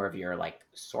be more of your like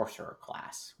sorcerer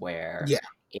class where Yeah.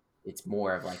 it's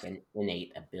more of like an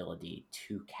innate ability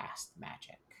to cast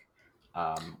magic.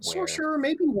 Where Sorcerer,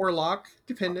 maybe warlock,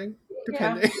 depending.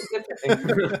 yeah, Depending.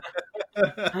 depending.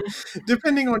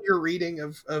 Depending on your reading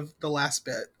of the last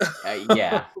bit.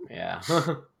 Yeah, yeah.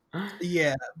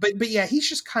 Yeah, but yeah, he's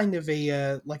just kind of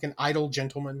a like an idle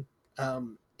gentleman.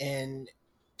 And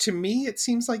to me it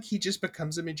seems like he just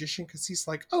becomes a magician cuz he's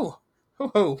like, "Oh,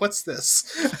 ho ho, what's this?"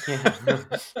 Yeah.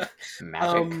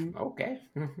 Magic. um Okay.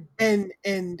 and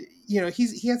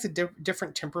he has a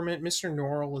different temperament. Mr.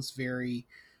 Norrell is very,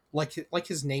 like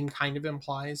his name kind of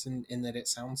implies, in that it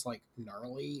sounds like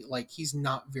gnarly. Like, he's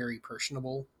not very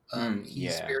personable. He's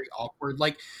Yeah. very awkward.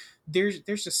 Like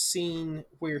there's a scene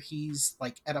where he's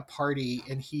like at a party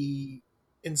and he,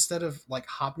 instead of like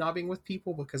hobnobbing with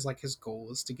people because like his goal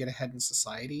is to get ahead in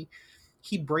society,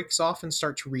 he breaks off and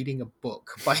starts reading a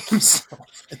book by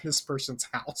himself in this person's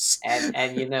house. And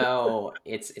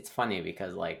it's funny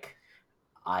because like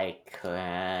I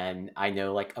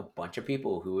know like a bunch of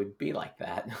people who would be like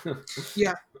that.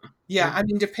 Yeah. Yeah, I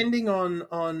mean, depending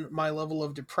on my level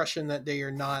of depression that day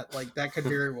or not, like that could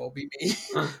very well be me.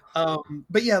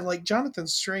 But yeah, like Jonathan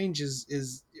Strange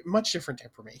is much different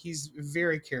temperament. He's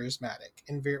very charismatic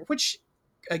and very, which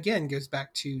again goes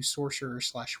back to sorcerer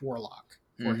slash warlock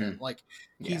for him. Hmm. Like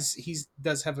Yeah. he's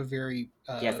does have a very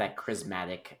He has that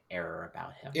charismatic air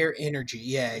about him. air energy.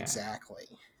 Yeah, Yeah. exactly.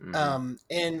 Hmm.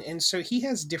 And so he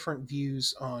has different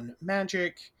views on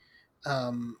magic,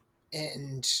 um,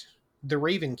 and the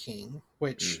Raven King,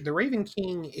 which Mm. the Raven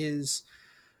King is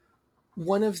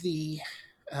one of the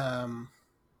um,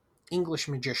 English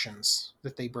magicians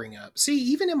that they bring up. See,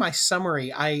 even in my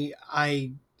summary,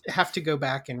 I have to go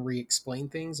back and re-explain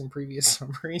things in previous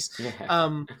summaries.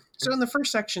 Yeah. So in the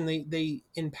first section, they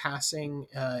in passing,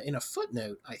 in a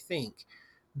footnote, I think,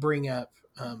 bring up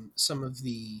some of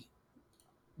the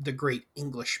great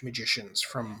English magicians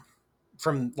from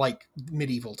like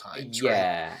medieval times, right?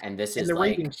 Yeah, and this And is the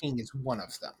Raven like King is one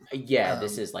of them. yeah,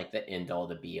 this is like the end all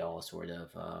the be all sort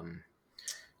of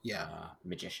Yeah,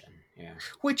 magician. Yeah.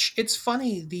 which it's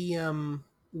funny. The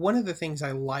one of the things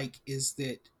I like is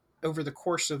that over the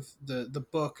course of the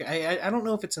book, I don't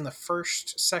know if it's in the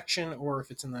first section or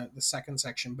if it's in the second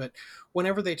section, but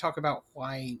whenever they talk about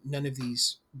why none of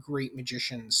these great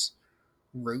magicians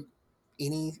wrote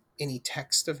any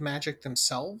text of magic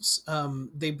themselves,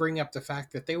 they bring up the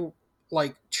fact that they,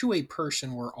 like, to a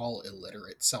person, were all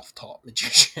illiterate self-taught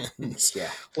magicians. Yeah.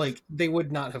 Like they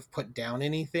would not have put down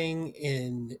anything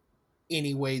in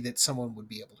any way that someone would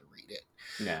be able to read it.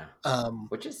 Yeah. um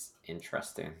Which is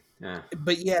interesting. Yeah.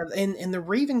 but yeah, and the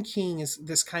Raven King is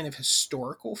this kind of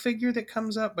historical figure that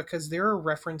comes up because there are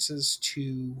references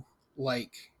to,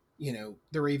 like,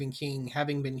 the Raven King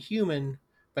having been human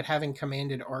but having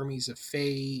commanded armies of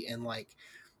Fae, and like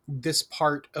this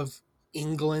part of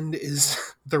England is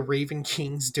the Raven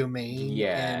King's domain,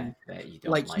 Yeah, and that you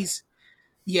don't like like.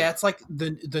 yeah, it's like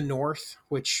the north,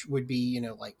 which would be,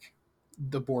 like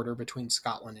the border between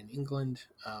Scotland and England.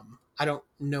 I don't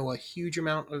know a huge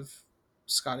amount of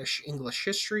Scottish English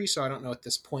history, so I don't know at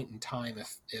this point in time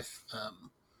if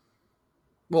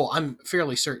well, I'm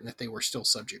fairly certain that they were still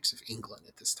subjects of England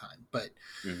at this time, but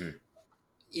Hmm.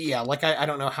 yeah, like I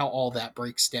don't know how all that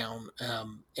breaks down,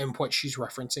 and what she's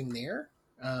referencing there.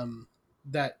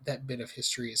 That bit of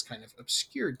history is kind of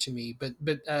obscured to me, but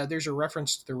there's a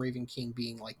reference to the Raven King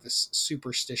being like this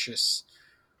superstitious,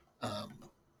 um,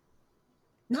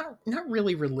 not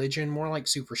really religion, more like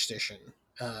superstition,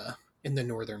 uh, in the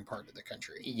northern part of the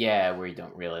country. Yeah, where you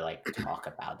don't really like talk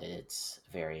about it. It's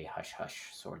very hush hush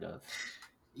sort of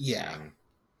Yeah.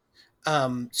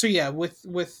 thing. So yeah, with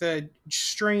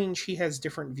Strange, he has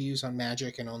different views on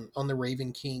magic and on the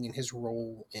Raven King and his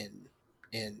role in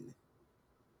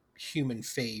human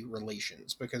fae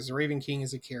relations, because the Raven King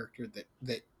is a character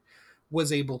that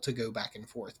was able to go back and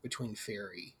forth between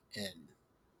fairy and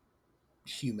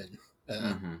human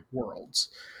Hmm. worlds.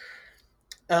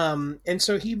 And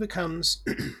so he becomes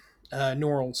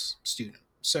Norrell's student.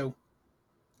 So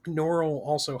Norrell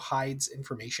also hides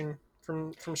information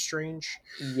from Strange.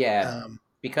 Yeah, Um,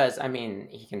 because I mean,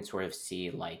 he can sort of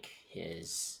see like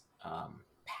his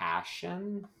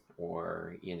passion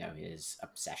or his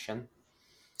obsession.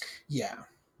 yeah.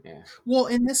 Yeah. Well,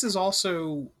 and this is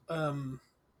also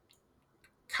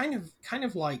kind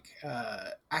of like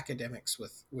academics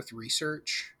with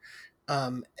research.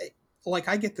 Um, like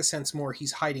I get the sense more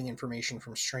he's hiding information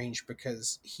from Strange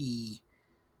because he,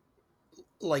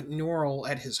 like Norrell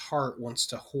at his heart, wants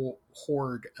to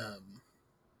hoard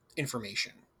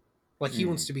information. Like he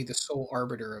wants Hmm. to be the sole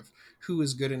arbiter of who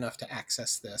is good enough to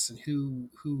access this and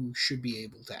who should be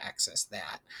able to access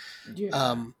that. Yeah.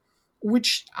 um,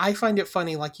 which I find it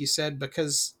funny, like you said,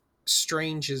 because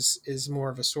Strange is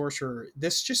more of a sorcerer.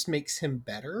 This just makes him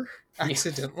better Yeah.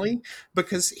 accidentally,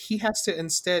 because he has to,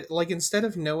 instead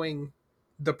of knowing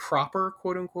the proper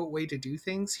quote unquote way to do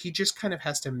things, he just kind of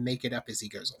has to make it up as he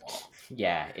goes along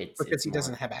Yeah. It's because he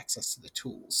doesn't more. have access to the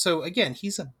tools. So again,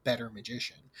 he's a better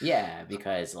magician. Yeah,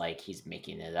 because like he's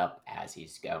making it up as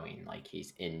he's going, like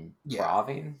he's Yeah.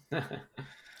 improving.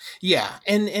 Yeah,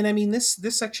 and I mean, this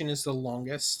section is the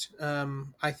longest,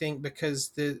 I think, because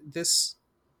this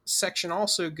section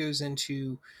also goes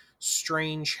into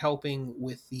Strange helping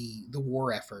with the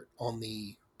war effort on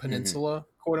the Hmm. peninsula,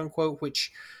 quote unquote,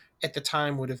 which at the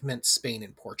time would have meant Spain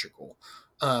and Portugal.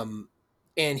 Um,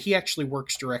 and he actually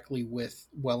works directly with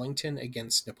Wellington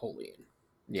against Napoleon.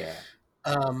 Yeah.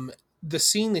 Um, the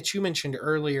scene that you mentioned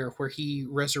earlier, where he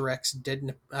resurrects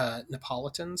dead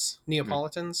Mm.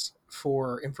 Neapolitans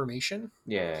for information,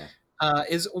 Yeah.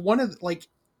 is one of like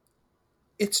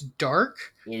it's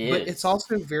dark, It but it's is.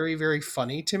 also very very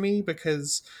funny to me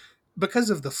because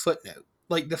of the footnote.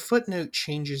 Like the footnote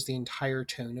changes the entire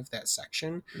tone of that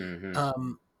section. Hmm.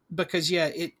 Um, because yeah,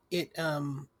 it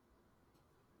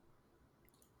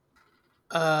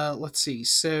let's see.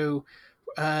 So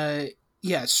uh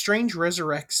yeah, Strange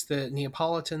resurrects the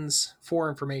Neapolitans for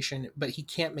information, but he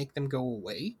can't make them go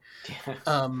away. Yeah.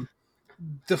 Um,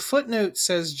 the footnote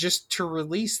says just to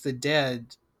release the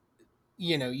dead,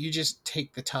 you just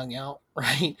take the tongue out,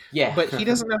 right? Yeah. But he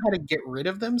doesn't know how to get rid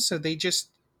of them, so they just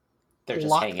They're just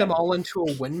lock them hanging. all into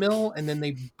a windmill and then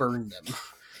they burn them.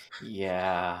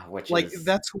 Yeah, which Like is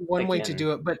that's one way to again.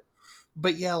 do it,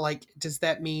 but yeah, like does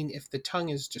that mean if the tongue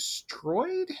is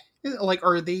destroyed, like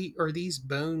are these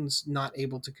bones not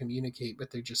able to communicate but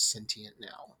they're just sentient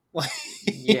now? Like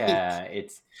Yeah,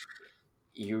 it's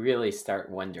you really start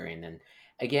wondering, and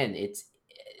again,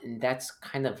 and that's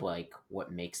kind of like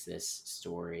what makes this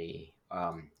story,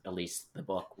 at least the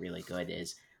book, really good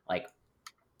is like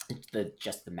the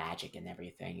just the magic and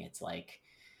everything. It's like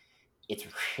it's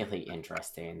really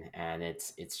interesting, and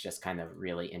it's just kind of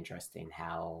really interesting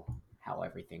how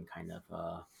everything kind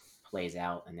of plays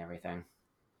out and everything.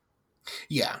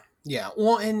 yeah, yeah.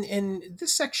 Well, and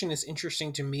this section is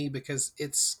interesting to me because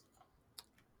it's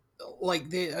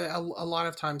like a lot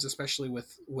of times, especially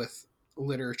with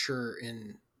literature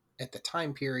in at the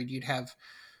time period, you'd have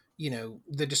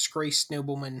the disgraced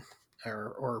nobleman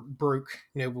or broke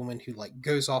nobleman who like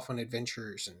goes off on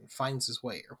adventures and finds his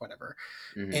way or whatever.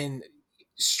 Hmm. And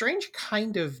Strange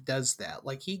kind of does that.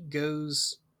 Like he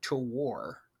goes to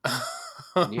war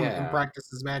and Yeah.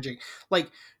 practices magic, like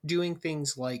doing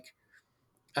things like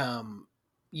um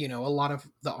a lot of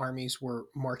the armies were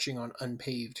marching on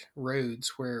unpaved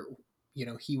roads where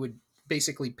he would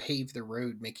basically pave the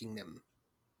road, making them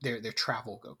their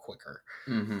travel go quicker.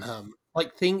 Hmm.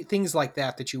 Like things like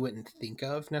that you wouldn't think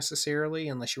of necessarily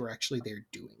unless you were actually there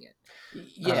doing it. um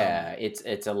Yeah,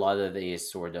 it's a lot of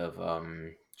these sort of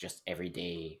just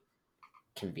everyday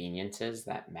conveniences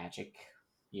that magic,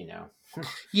 you know,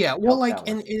 yeah, well, helps like out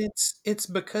and with. it's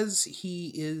because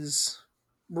he is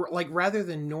like rather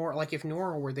than Nor like if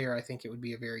Nora were there, I think it would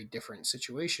be a very different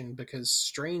situation because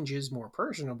Strange is more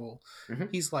personable. Hmm.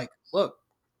 He's like, look,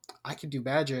 I can do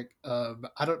magic. I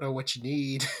don't know what you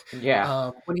need.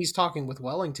 Yeah. When he's talking with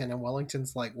Wellington, and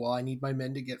Wellington's like, well, I need my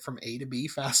men to get from A to B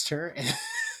faster and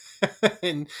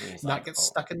And he's not like, get oh,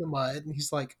 stuck in the mud. And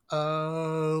he's like,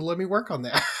 let me work on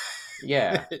that.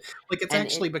 yeah. Like it's And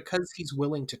actually it, because he's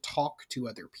willing to talk to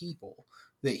other people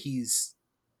that he's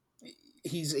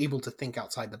able to think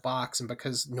outside the box, and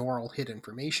because Norrell hid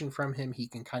information from him, he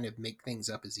can kind of make things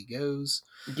up as he goes.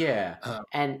 yeah. Uh,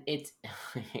 And it's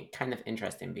kind of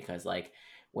interesting because, like,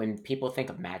 when people think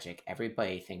of magic,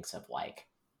 everybody thinks of like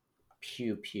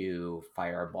pew pew,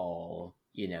 fireball,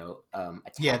 yeah,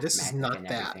 attack this is magic not and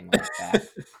that. everything like that.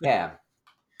 Yeah.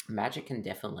 Magic can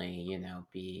definitely,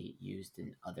 be used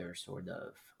in other sort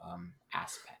of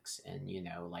aspects and,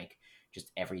 like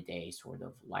just everyday sort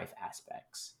of life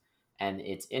aspects. And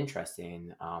it's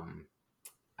interesting.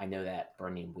 I know that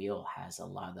Burning Wheel has a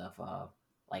lot of,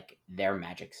 like, their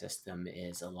magic system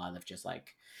is a lot of just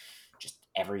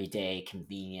everyday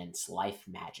convenience life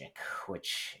magic,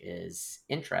 which is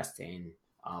interesting.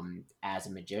 As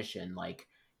a magician, like,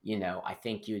 I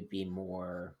think you'd be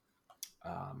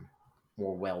um,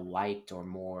 more well liked or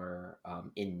more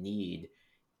in need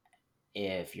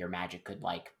if your magic could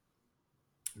like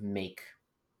make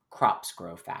crops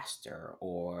grow faster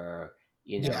or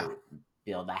Yeah,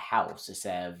 build a house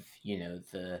instead of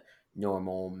the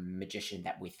normal magician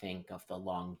that we think of, the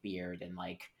long beard and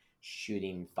like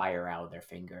shooting fire out of their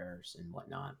fingers and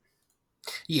whatnot.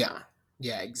 yeah,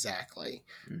 yeah, exactly.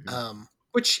 Hmm.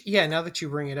 Which, yeah, now that you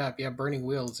bring it up, yeah, Burning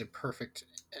Wheel is a perfect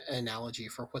analogy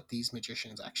for what these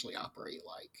magicians actually operate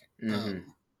like. Hmm.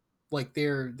 Like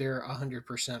they're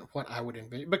 100% what I would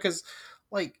envision because,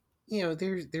 like,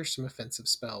 there's some offensive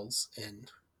spells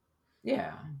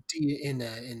Yeah.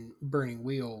 in Burning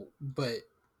Wheel, but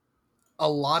a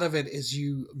lot of it is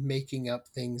you making up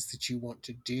things that you want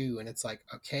to do, and it's like,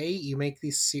 okay, you make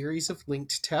these series of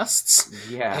linked tests,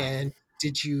 Yeah. and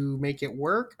did you make it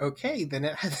work? Okay, then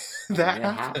And that it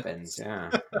happens. happens. Yeah.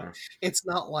 Yeah. It's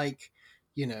not like,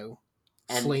 you know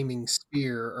And flaming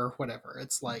spear or whatever.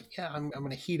 It's like, yeah, I'm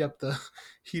gonna heat up the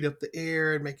heat up the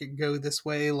air and make it go this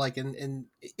way. Like, and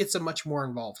it's a much more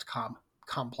involved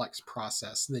complex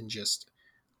process than just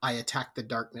I attack the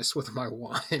darkness with my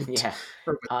wand yeah.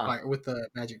 or with Uh, fire, with the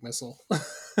magic missile.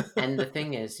 and the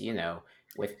thing is,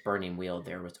 with Burning Wheel,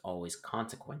 there was always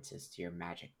consequences to your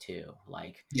magic too.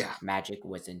 Like Yeah, magic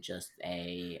wasn't just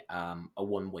a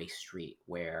one way street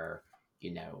where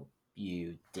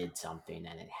you did something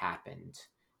and it happened.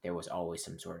 There was always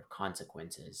some sort of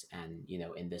consequences, and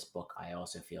in this book, I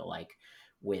also feel like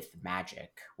with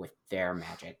their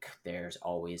magic, there's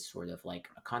always sort of like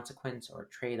a consequence or a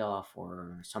trade off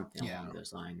or something yeah. along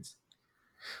those lines.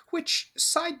 Which,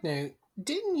 side note,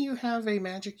 didn't you have a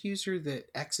magic user that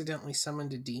accidentally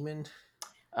summoned a demon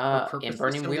or In purposely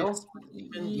Burning summoned Wheel, a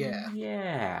demon? Yeah.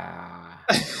 yeah,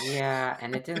 yeah,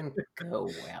 and it didn't go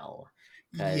well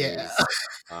Yeah.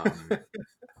 because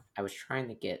I was trying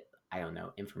to get, I don't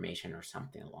know, information or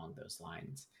something along those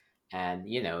lines, and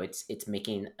it's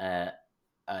making a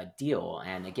deal,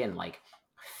 and again, like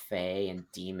Fae and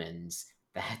demons,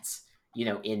 that's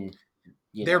in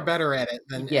They're better at it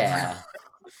than everyone. yeah,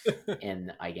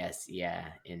 in I guess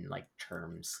in like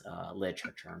terms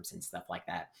literature terms and stuff like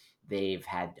that, they've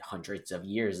had hundreds of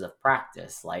years of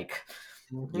practice, like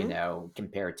Hmm.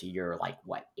 compared to your like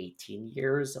what 18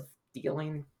 years of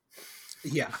dealing.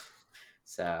 Yeah.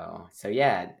 So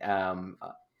yeah,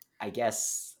 I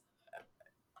guess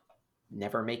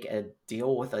never make a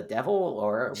deal with a devil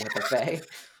or with a fae.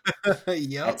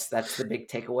 Yep. That's the big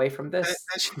takeaway from That, this,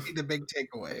 that should be the big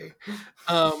takeaway.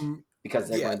 Um, because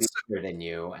they're yeah. going to be better than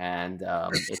you, and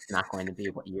it's not going to be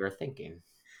what you're thinking.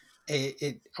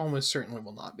 It almost certainly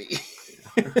will not be.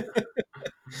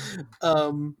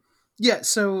 um, yeah.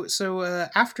 So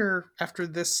after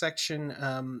this section,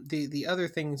 the other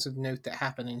things of note that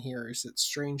happen in here is that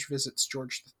Strange visits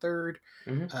George III.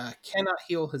 Hmm. Cannot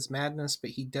heal his madness,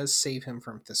 but he does save him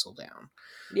from Thistledown.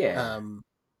 Yeah, Um,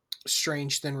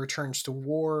 Strange then returns to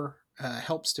war,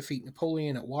 helps defeat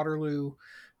Napoleon at Waterloo,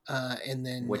 and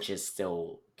then which is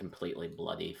still completely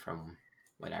bloody from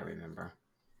what I remember.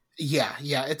 yeah,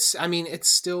 it's I mean it's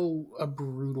still a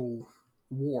brutal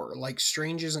war. Like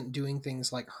Strange isn't doing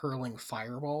things like hurling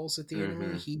fireballs at the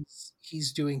enemy. Hmm.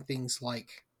 He's doing things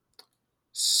like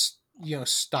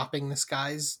stopping this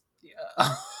guy's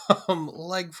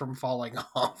leg from falling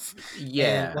off,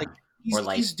 and like Yeah, or he's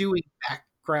like doing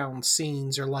background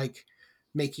scenes or like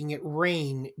making it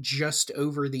rain just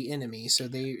over the enemy so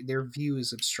their view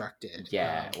is obstructed.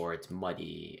 yeah, or it's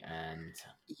muddy and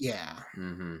Yeah.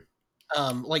 hmm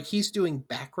Like he's doing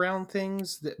background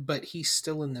things but he's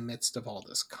still in the midst of all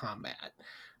this combat,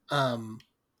 um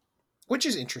which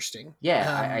is interesting.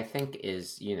 yeah, I think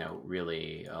is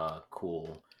really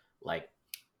cool. Like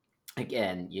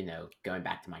again, going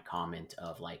back to my comment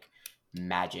of like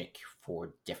magic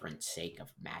for different sake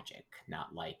of magic,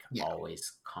 not like Yeah,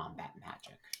 always combat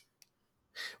magic.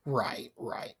 right.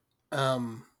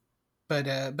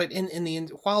 But in the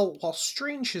end, while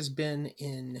Strange has been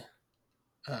in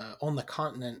on the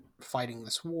continent fighting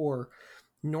this war,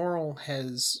 Norrell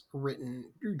has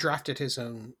drafted his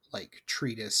own like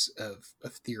treatise of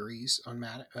theories on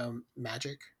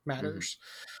magic Hmm. matters.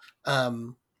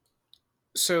 Um,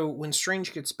 so when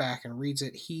Strange gets back and reads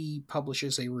it, he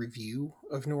publishes a review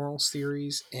of Norrell's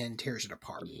theories and tears it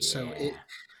apart. So Yeah.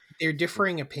 their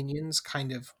differing opinions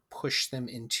kind of push them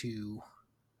into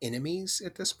enemies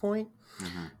at this point.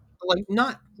 Hmm. Like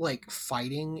not like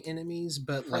fighting enemies,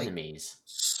 but like Frenemies,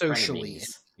 socially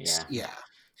frenemies. enemies. Yeah,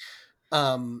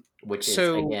 Yeah. which is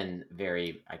So again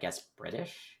very, I guess,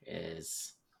 British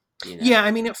is, you yeah, know,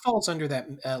 I mean, it falls under that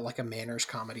like a manners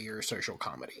comedy or a social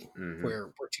comedy hmm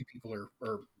where two people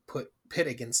are put pit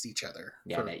against each other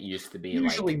yeah, for that used to be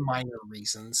usually like, minor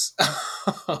reasons,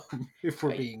 if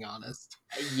we're uh, being honest.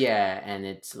 yeah, and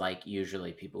it's like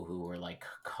usually people who were like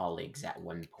colleagues at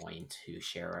one point who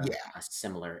share Yeah, a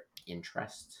similar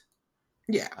interest,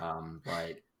 yeah,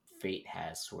 but fate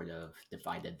has sort of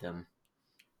divided them.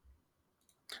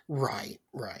 right.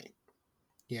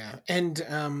 Yeah, and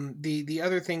the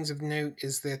other things of note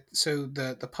is that so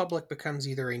the public becomes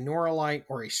either a Norlite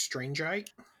or a Strangeite.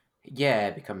 Yeah,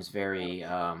 it becomes very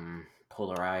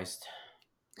polarized.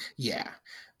 Yeah,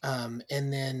 and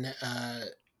then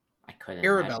I couldn't imagine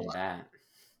Arabella. that.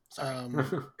 Sorry.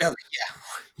 Oh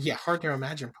yeah, hard to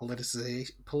imagine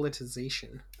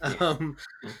politicization.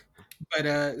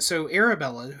 Yeah. So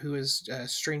Arabella, who is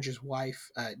Strange's wife,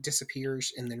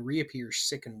 disappears and then reappears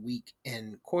sick and weak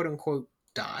and quote unquote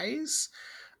dies.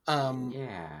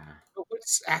 Yeah. But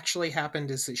what's actually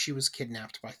happened is that she was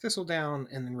kidnapped by Thistledown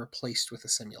and then replaced with a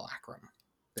simulacrum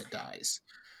that dies.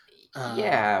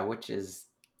 Yeah, which is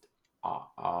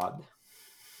odd.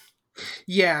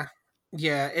 Yeah,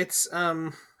 yeah, it's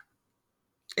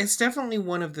definitely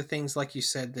one of the things, like you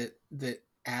said, that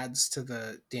adds to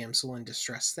the damsel in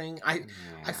distress thing. I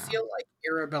Yeah, feel like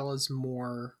Arabella's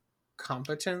more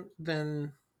competent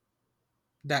than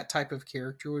that type of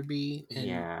character would be in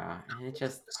yeah, and it novels at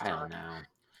just, this I don't time, know.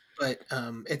 but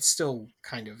it's still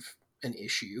kind of an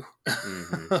issue.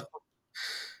 Mm-hmm.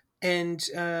 And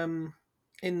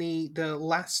in the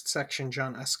last section,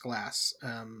 John Usglass,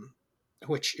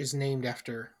 which is named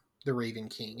after the Raven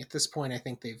King. At this point, I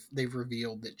think they've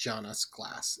revealed that John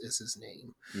Usglass is his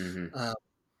name. Mm-hmm.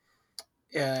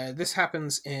 Uh, this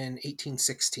happens in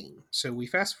 1816. So we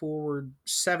fast forward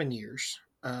 7 years,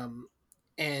 and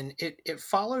it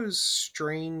follows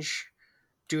Strange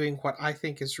doing what I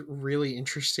think is really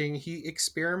interesting. He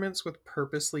experiments with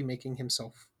purposely making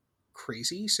himself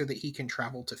crazy so that he can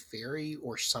travel to fairy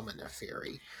or summon a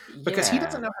fairy, because he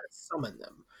doesn't Yeah, know how to summon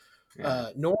them. yeah,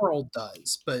 Norrell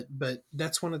does, but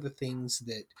that's one of the things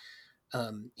that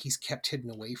he's kept hidden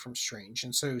away from Strange.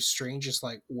 And so Strange is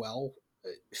like, well,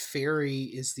 fairy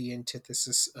is the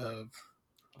antithesis of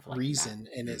of like that. reason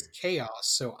and is chaos,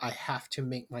 so I have to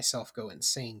make myself go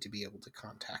insane to be able to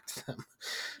contact them.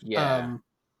 Yeah, um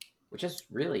which is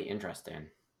really interesting.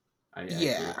 I do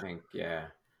yeah. think, yeah,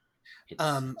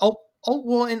 it's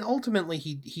Well, and ultimately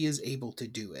he is able to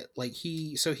do it. Like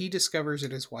he discovers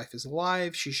that his wife is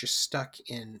alive. She's just stuck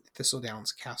in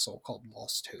Thistledown's castle called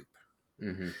Lost Hope.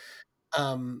 mm-hmm.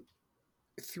 um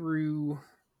Through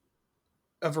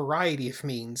a variety of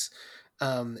means,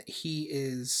 he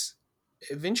is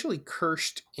eventually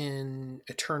cursed in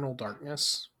eternal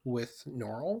darkness with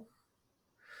Norrell.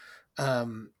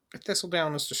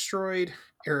 Thistledown is destroyed.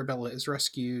 Arabella is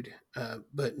rescued,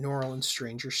 but Norrell and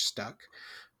Strange are stuck.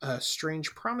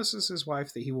 Strange promises his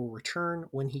wife that he will return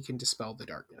when he can dispel the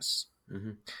darkness,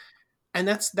 Mm-hmm. and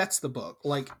that's the book.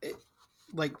 Like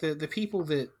the people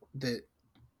that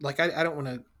like I don't want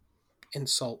to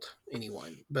insult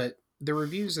anyone, but the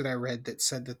reviews that I read that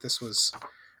said that this was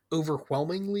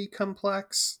overwhelmingly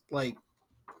complex, like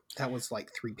that was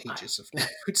like three I, pages of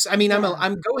notes. I mean, yeah,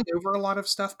 I'm going over a lot of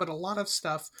stuff, but a lot of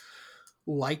stuff,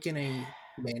 like in a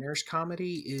manners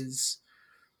comedy, is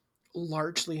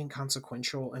largely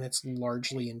inconsequential and it's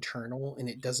largely internal and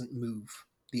it doesn't move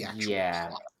the actual yeah,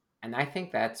 plot. and I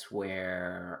think that's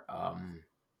where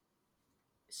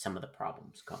some of the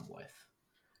problems come with.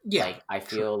 Yeah, Like, I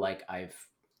true. feel like I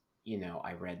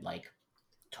read like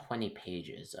 20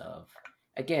 pages of,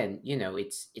 again,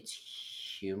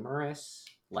 it's humorous,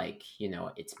 like,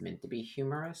 it's meant to be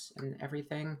humorous and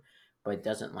everything, but it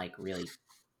doesn't like really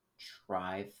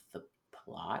drive the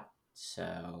plot.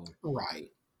 So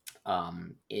Right.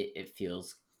 it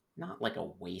feels not like a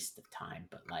waste of time,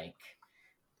 but like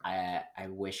I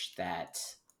wish that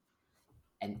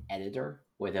an editor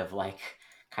would have like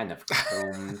kind of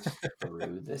combed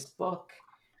through this book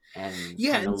and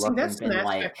Yeah, kind of and see looked and that's an been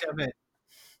aspect like, of it.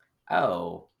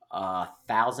 oh,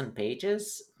 1,000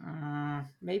 pages.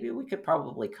 Maybe we could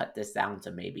probably cut this down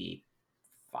to maybe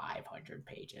 500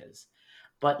 pages.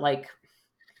 But like,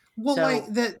 Well, like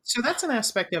so that, so that's an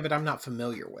aspect of it I'm not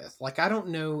familiar with. Like, I don't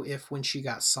know if when she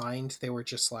got signed, they were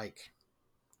just like,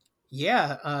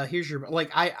 "Yeah, here's your."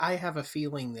 Like, I have a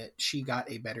feeling that she got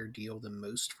a better deal than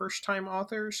most first time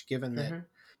authors, given that mhm.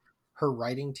 her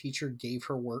writing teacher gave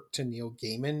her work to Neil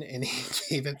Gaiman and he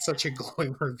gave it such a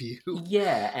glowing review.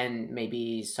 Yeah, and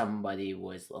maybe somebody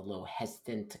was a little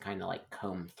hesitant to kind of like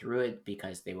comb through it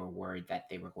because they were worried that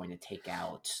they were going to take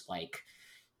out like,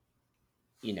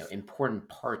 important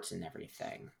parts and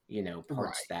everything,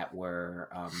 parts Right. that were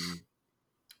um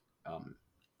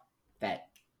that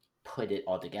put it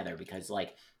all together, because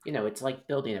like, it's like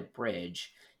building a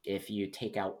bridge. If you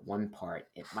take out one part,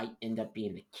 it might end up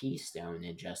being the keystone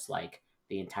and just like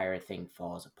the entire thing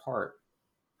falls apart.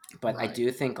 But I Right.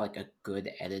 do think like a good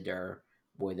editor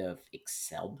would have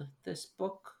excelled this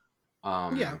book.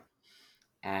 Yeah. um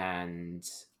and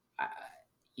uh,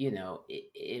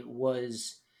 it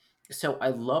was, so I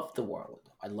loved the world,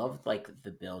 I loved like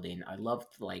the building, I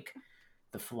loved like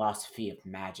the philosophy of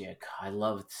magic. I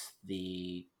loved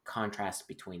the contrast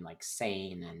between like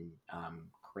sane and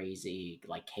crazy,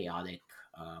 like chaotic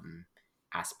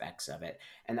aspects of it,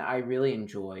 and I really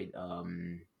enjoyed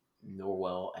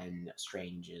Norwell and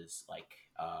Strange's like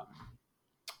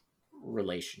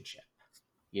relationship.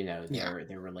 Yeah.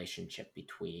 Their relationship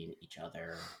between each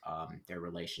other, their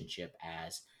relationship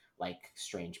as like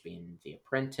Strange being the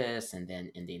apprentice, and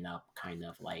then ending up kind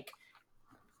of like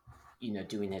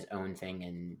doing his own thing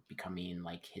and becoming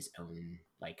like his own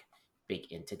like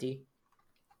big entity.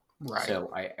 Right.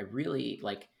 So I really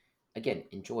like. again,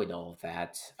 enjoyed all of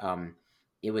that.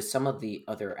 It was some of the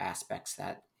other aspects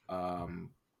that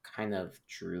kind of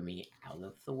drew me out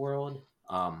of the world.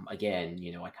 Again,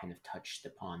 I kind of touched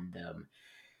upon them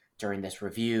during this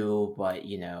review, but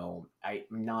I'm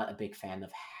not a big fan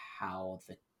of how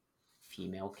the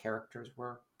female characters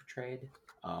were portrayed.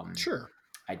 Um, Sure.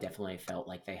 I definitely felt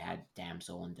like they had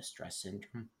damsel in distress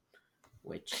syndrome,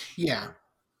 which Yeah.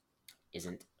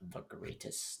 isn't the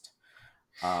greatest.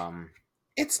 Um,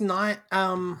 It's not.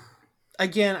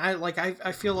 Again,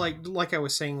 I feel like I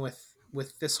was saying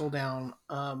with Thistledown.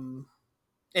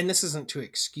 And this isn't to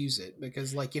excuse it,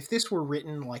 because like if this were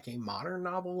written like a modern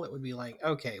novel, it would be like,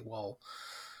 okay, well,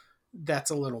 that's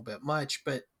a little bit much.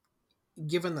 But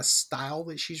given the style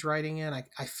that she's writing in,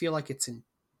 I feel like it's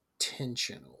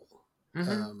intentional. mhm.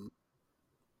 Um,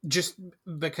 just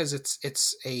because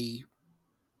it's a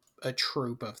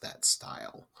trope of that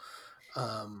style.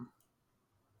 Um,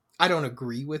 I don't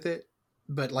agree with it,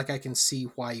 but like I can see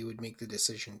why you would make the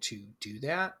decision to do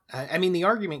that. I mean, the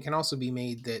argument can also be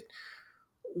made that,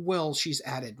 well, she's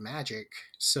added magic,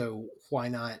 so why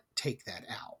not take that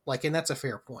out? Like, and that's a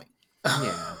fair point.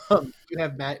 Yeah. You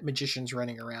have magicians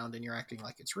running around and you're acting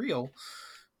like it's real.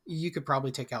 You could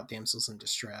probably take out damsels in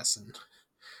distress and,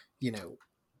 you know,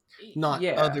 not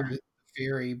other Yeah.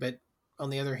 fairy, but on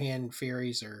the other hand,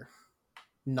 fairies are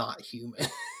not human.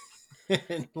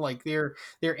 And like they're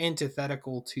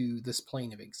antithetical to this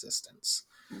plane of existence.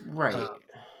 Right. Um,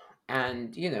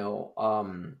 And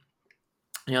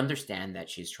I understand that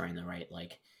she's trying to write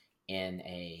like in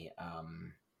a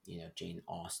Jane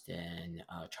Austen,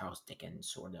 Charles Dickens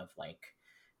sort of like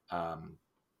um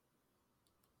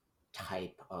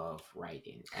type of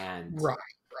writing. And right,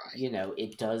 right.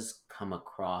 it does come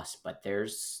across, but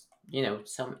there's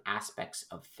some aspects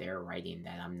of their writing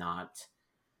that I'm not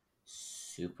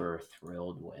super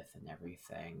thrilled with and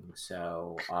everything.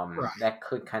 So Right. that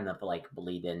could kind of like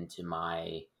bleed into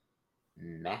my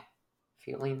meh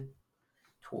feeling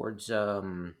towards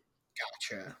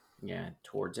Gotcha.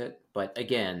 towards it. But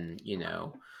again,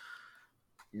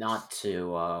 not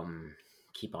to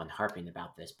keep on harping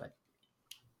about this, but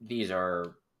these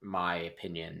are my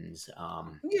opinions. I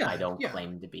Yeah, don't yeah.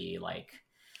 claim to be like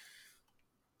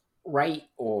right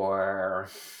or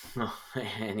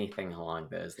anything along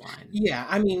those lines. Yeah,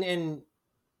 I mean, and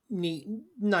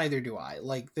neither do I.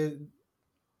 Like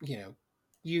you know,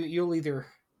 you'll either.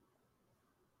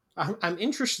 I'm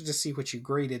interested to see what you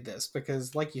graded this,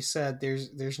 because, like you said,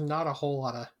 there's not a whole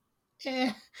lot of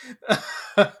eh.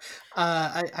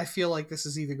 I feel like this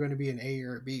is either going to be an A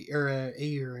or a B, or a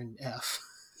A or an F.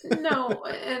 No,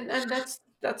 and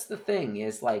that's the thing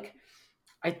is like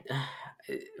I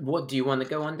what do you want to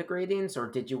go on the gradings or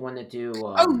did you want to do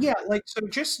Oh yeah, like, so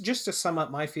just to sum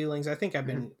up my feelings, I think I've mhm,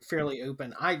 been fairly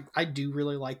open. I do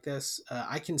really like this.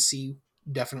 I can see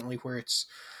definitely where it's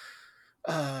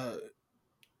uh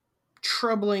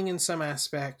troubling in some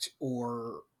aspect,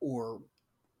 or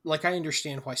like I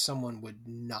understand why someone would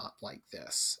not like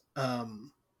this.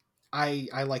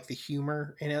 I like the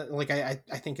humor in it. Like I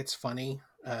think it's funny,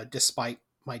 despite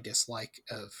my dislike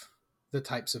of the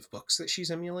types of books that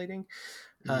she's emulating.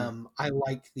 mhm, I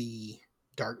like the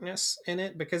darkness in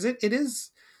it, because it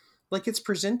is like it's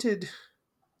presented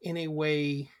in a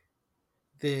way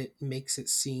that makes it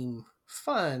seem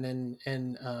fun,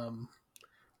 and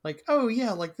like, oh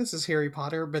yeah, like this is Harry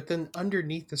Potter, but then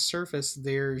underneath the surface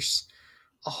there's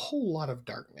a whole lot of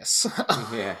darkness.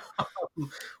 yeah.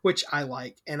 Which I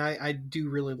like, and I do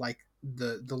really like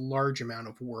the large amount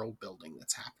of world building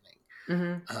that's happening.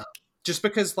 Mhm. uh, just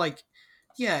because, like,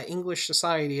 yeah, English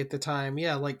society at the time,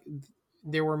 yeah, like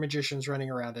there were magicians running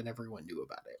around and everyone knew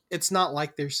about it. It's not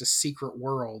like there's a secret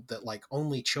world that like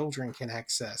only children can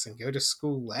access and go to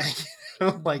school at.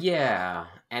 Like, Yeah,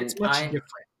 it's and much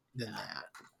different than that.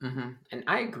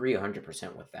 I agree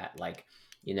 100% with that. Like,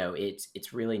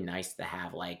 it's really nice to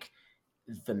have like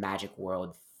the magic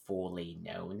world fully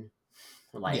known.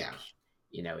 Yeah, Like,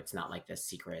 it's not like the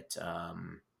secret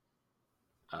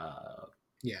uh,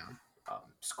 yeah.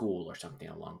 school or something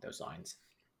along those lines.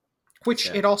 Which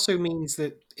So, it also means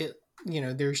that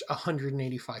there's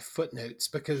 185 footnotes,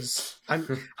 because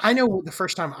I know the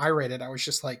first time I read it I was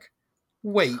just like,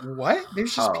 wait, what?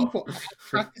 There's just oh, people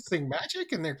practicing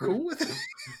magic and they're cool with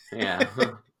yeah.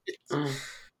 it.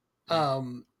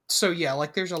 So yeah,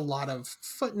 like there's a lot of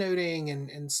footnoting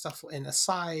and stuff and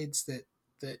asides that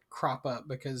crop up,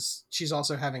 because she's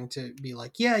also having to be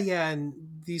like, yeah, yeah, and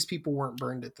these people weren't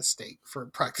burned at the stake for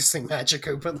practicing magic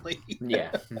openly.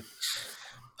 Yeah.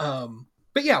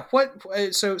 But yeah,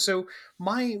 so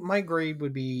my grade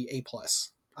would be A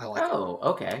plus. I like it. Oh,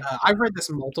 okay. I've read this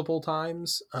multiple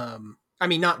times. I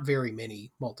mean, not very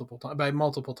many multiple times. By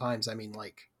multiple times, I mean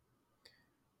like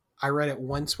I read it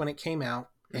once when it came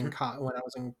out Hmm. when I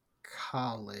was in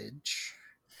college.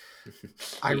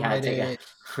 I You gotta read take it.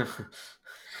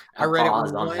 I a read it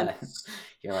pause on that. once.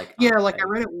 You're like, Yeah, like I okay.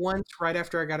 read it once right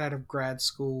after I got out of grad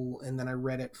school, and then I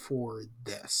read it for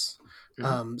this.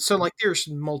 Hmm. So like there's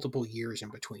multiple years in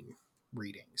between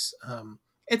readings.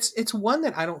 It's one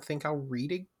that I don't think I'll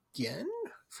read again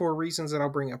for reasons that I'll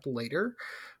bring up later,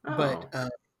 but Oh,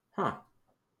 huh.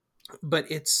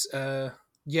 it's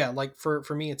yeah, like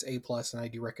for me it's A plus, and I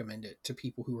do recommend it to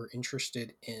people who are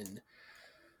interested in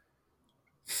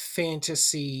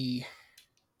fantasy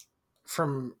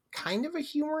from kind of a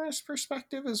humorous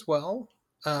perspective as well,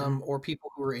 Mhm. or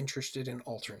people who are interested in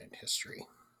alternate history.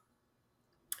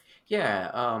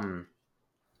 Yeah.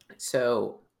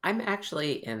 So I'm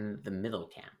actually in the middle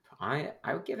camp. I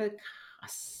would give it a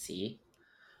C.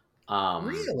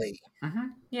 Um. Really?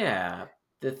 Yeah.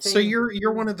 The So thing.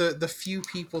 you're one of the few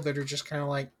people that are just kind of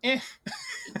like, eh.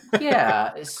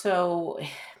 Yeah. So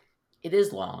it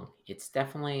is long. It's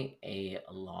definitely a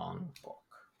long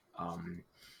book. Um.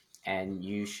 And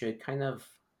you should kind of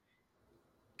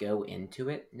go into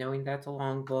it knowing that's a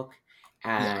long book.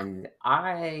 Yeah. And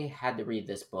I had to read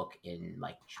this book in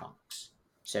like chunks.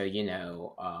 So,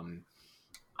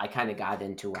 I kind of got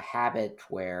into a habit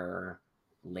where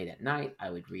late at night I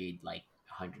would read like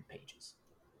 100 pages.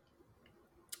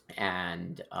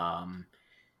 And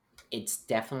it's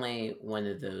definitely one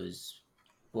of those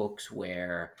books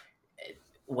where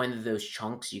one of those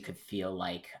chunks you could feel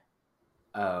like,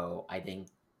 oh, I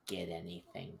didn't get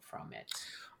anything from it.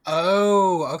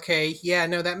 Oh, okay. Yeah,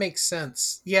 no, that makes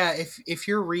sense. Yeah, if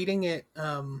you're reading it,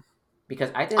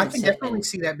 Because I I didn't can sit definitely and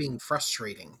see that being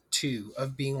frustrating too,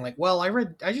 of being like, well, I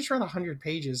just read 100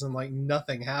 pages and like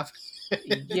nothing happened.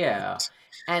 yeah,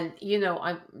 and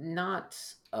I'm not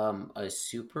a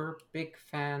super big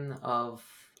fan of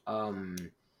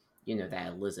that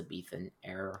Elizabethan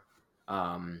era.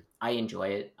 I enjoy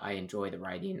it. I enjoy the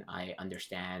writing. I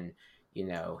understand,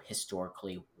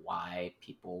 historically why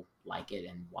people like it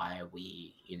and why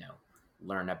we,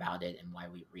 learn about it and why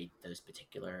we read those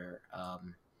particular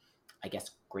I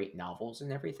guess great novels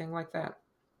and everything like that.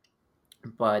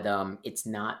 But it's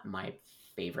not my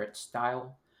favorite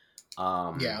style.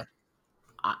 Um Yeah.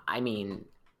 I mean,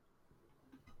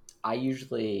 I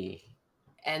usually,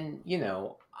 and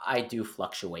I do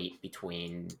fluctuate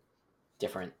between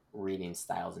different reading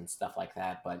styles and stuff like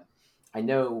that. But I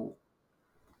know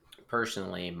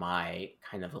personally, my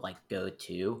kind of like go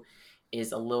to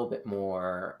is a little bit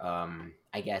more,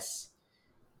 I guess,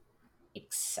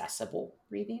 accessible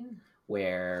reading,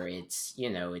 where it's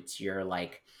your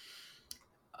like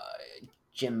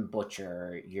Jim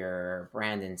Butcher, your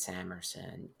Brandon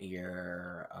Sanderson,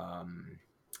 your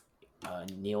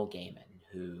Neil Gaiman,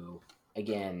 who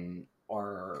again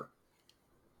are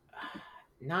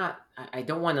not. I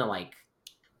don't want to like.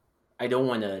 I don't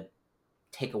want to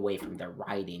take away from their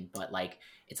writing, but like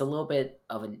it's a little bit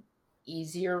of an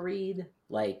easier read.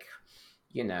 Like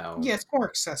you know, Yeah, it's more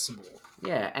accessible.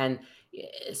 yeah, and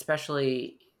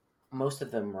especially most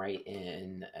of them write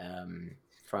in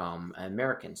from an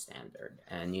American standard,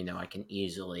 and I can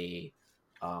easily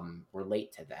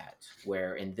relate to that.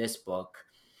 Where in this book,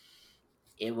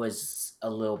 it was a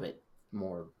little bit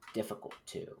more difficult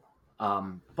too.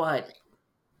 But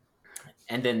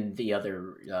and then the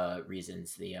other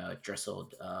reasons, the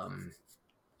Dristled um,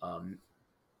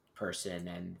 person,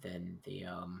 and then the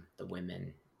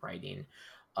women writing.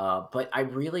 But I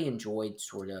really enjoyed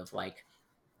sort of like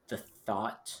the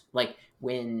thought, like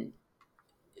when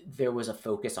there was a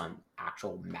focus on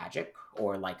actual magic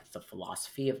or like the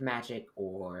philosophy of magic,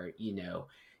 or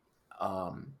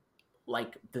um,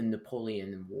 like the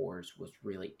Napoleon Wars was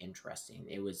really interesting.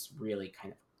 It was really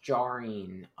kind of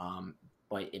jarring,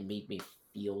 but it made me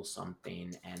feel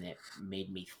something, and it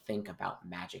made me think about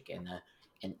magic in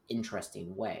an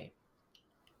interesting way,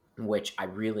 which I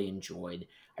really enjoyed.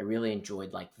 I really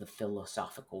enjoyed like the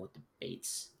philosophical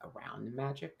debates around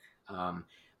magic. Um,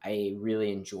 I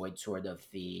really enjoyed sort of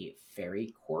the fairy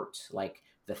court, like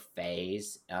the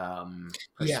Fae's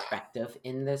Yeah. perspective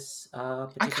in this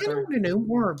I kind of particular. want to know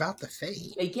more about the Fae,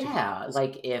 to be Yeah, honest.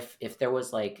 like if there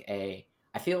was like I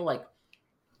feel like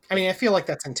I if mean, I feel like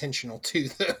that's intentional too,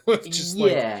 though. Of just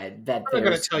like, yeah, that I'm not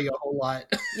going to there's tell you a whole lot.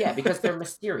 yeah, because they're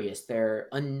mysterious, they're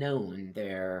unknown,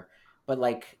 but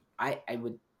like I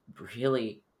would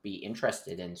really be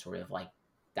interested in sort of like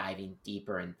diving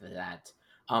deeper into that.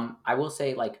 I will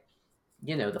say like,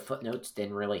 the footnotes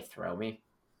didn't really throw me.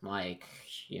 Like,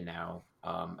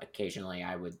 occasionally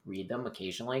I would read them,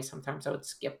 occasionally sometimes I would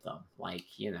skip them. Like,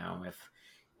 if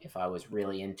if I was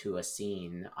really into a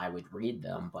scene, I would read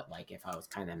them. But like if I was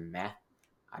kind of meh,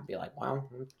 I'd be like, well,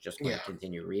 I'm just going Yeah. to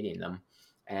continue reading them.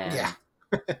 Yeah.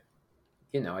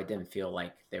 And I didn't feel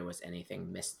like there was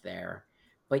anything missed there.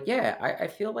 But yeah, I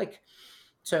feel like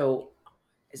so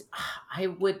is- I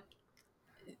would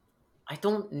I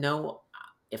don't know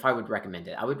if I would recommend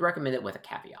it. I would recommend it with a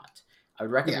caveat. I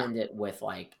would Yeah. recommend it with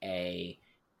like a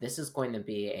this is going to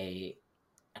be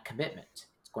a commitment.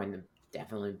 It's going to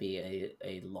definitely be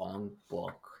a long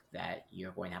book that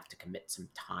you're going to have to commit some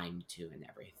time to and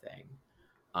everything.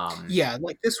 Um Yeah,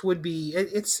 like this would be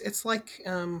it's like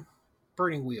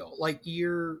Burning Wheel. Like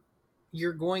you're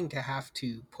going to have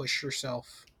to push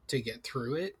yourself to get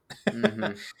through it.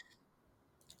 mhm.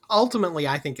 Ultimately,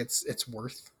 I think it's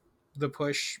worth the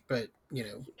push, but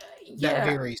that Yeah,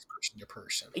 varies person to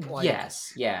person. Like,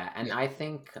 yes, yeah, and yeah, I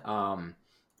think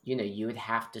you would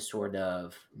have to sort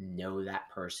of know that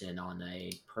person on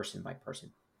a person by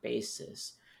person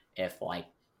basis if like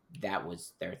that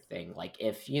was their thing. Like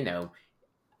if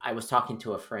I was talking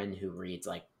to a friend who reads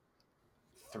like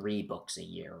 3 books a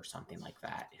year or something like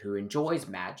that, who enjoys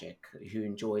magic, who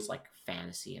enjoys like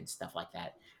fantasy and stuff like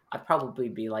that. I'd probably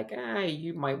be like,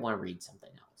 you might want to read something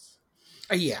else.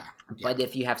 yeah, yeah, But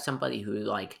if you have somebody who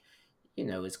like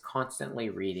is constantly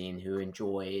reading, who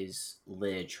enjoys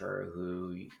literature,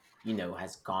 who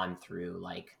has gone through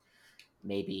like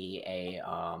maybe a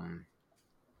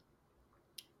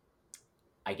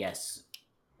I guess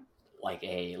like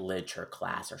a literature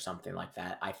class or something like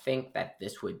that, I think that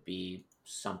this would be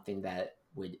something that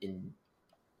would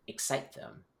excite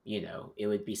them. It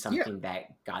would be yeah. something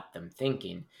that got them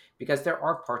thinking, because there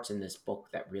are parts in this book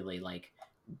that really like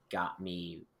got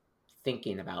me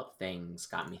thinking about things,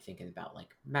 got me thinking about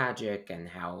like magic and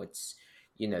how it's,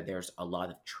 there's a lot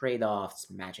of trade offs.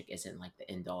 Magic isn't like the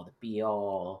end all, the be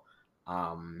all.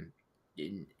 Um,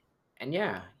 and, and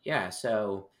yeah, yeah.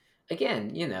 So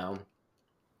again,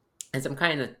 as I'm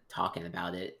kind of talking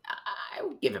about it, I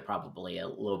would give it probably a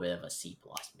little bit of a C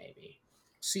plus, maybe.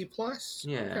 C plus.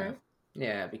 Yeah, Okay.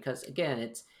 yeah. Because again,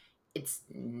 it's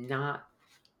not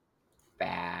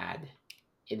bad.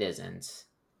 It isn't,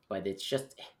 but it's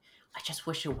just I just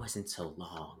wish it wasn't so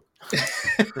long.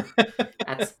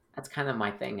 That's kind of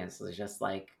my thing. Is just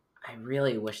like I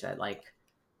really wish that like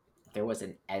there was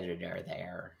an editor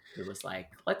there who was like,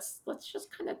 let's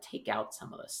just kind of take out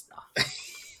some of this stuff.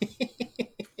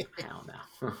 I don't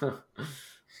know.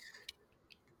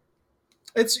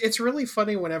 It's really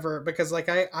funny whenever, because like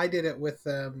I did it with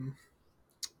uh,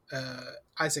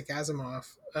 Isaac Asimov.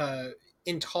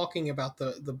 In talking about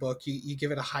the book, you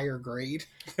give it a higher grade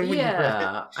than when you read it.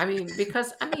 Yeah, I mean,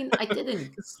 because I mean, I did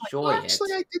It's like, well, enjoy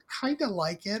actually, it. I did kind of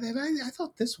like it, and I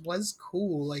thought this was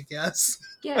cool. I guess.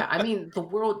 Yeah, I mean, the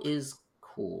world is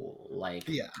cool. Like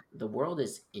Yeah. the world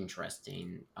is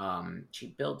interesting. She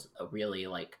built a really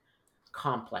like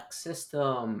complex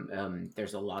system.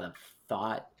 There's a lot of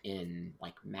thought in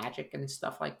like magic and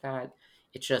stuff like that.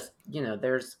 It's just,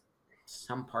 there's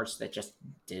some parts that just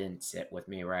didn't sit with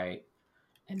me right.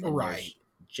 And then Right. there's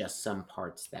just some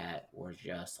parts that were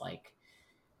just like,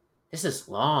 this is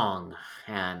long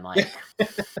and like,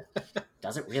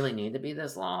 does it really need to be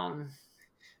this long?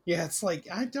 Yeah, it's like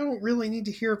I don't really need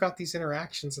to hear about these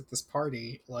interactions at this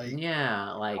party. Like,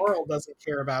 Yeah, like Carl doesn't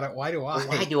care about it. Why do why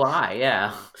I? do I?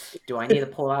 Yeah. Do I need to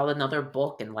pull out another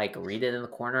book and like read it in the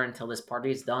corner until this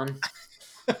party's done?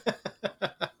 I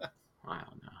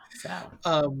don't know.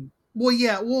 So, Well,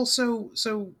 yeah. Well,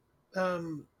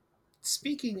 um,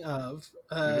 speaking of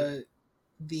mhm.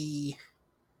 the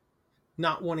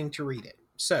not wanting to read it,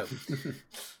 so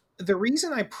the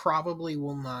reason I probably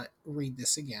will not read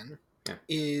this again Yeah.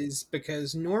 is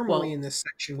because normally in Well, this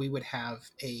section we would have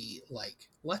a like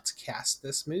let's cast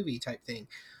this movie type thing.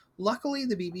 Luckily,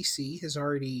 the BBC has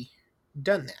already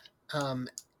done that,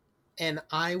 and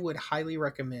I would highly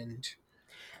recommend.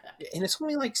 And it's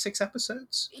only like 6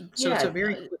 episodes, so it's a yeah.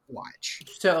 very quick watch.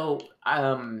 So,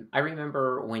 I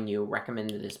remember when you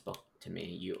recommended this book to me,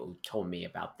 you told me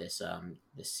about this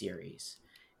series,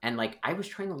 and like I was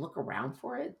trying to look around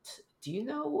for it. Do you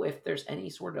know if there's any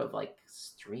sort of like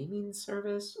streaming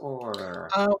service or?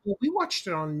 Well, we watched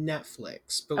it on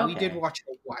Netflix, but we did Okay. watch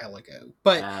it a while ago.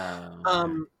 But Okay.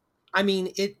 um, I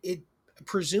mean, it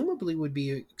presumably would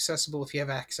be accessible if you have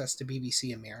access to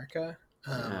BBC America.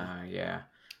 Yeah.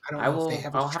 I don't know if they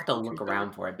have a I'll have to streaming look component.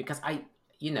 around for it because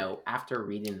after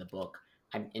reading the book,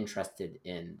 I'm interested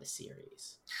in the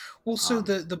series. Well, so Um,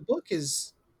 the book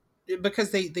is because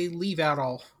they leave out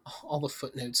all the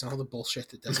footnotes and all the bullshit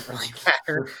that doesn't really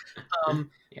matter.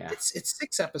 Um, yeah, it's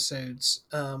 6 episodes.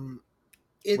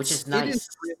 which is It is nice.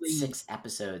 really 6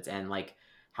 episodes and like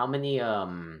how many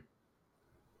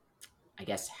I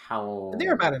guess They're how.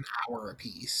 about an hour a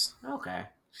piece. Okay.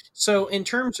 So in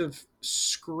terms of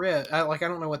script, like I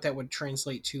don't know what that would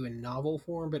translate to in novel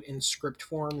form, but in script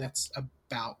form, that's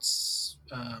about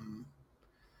um,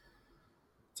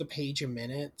 it's a page a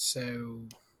minute, so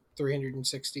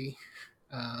 360.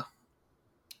 Uh,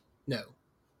 no,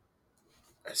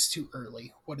 that's too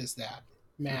early. What is that?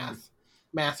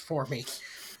 Math for me.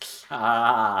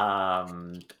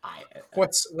 I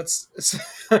What's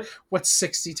what's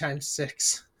 60 times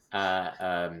 6? uh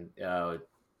um uh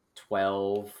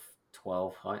 12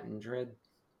 1200.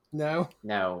 No,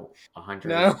 No, 100.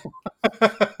 no. Uh,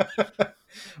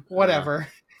 Whatever.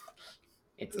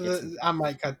 it's I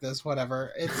might cut this.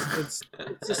 Whatever. It's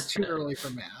just too early for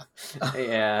math.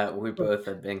 yeah, we both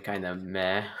have been kind of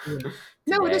meh Yeah.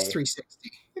 No, it is today.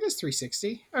 360. It is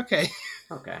 360. Okay.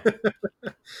 Okay.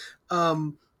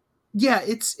 Um yeah,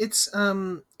 it's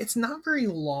not very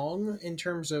long in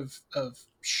terms of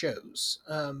shows.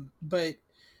 But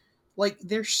like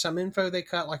there's some info they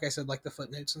cut, like I said, like the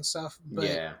footnotes and stuff, but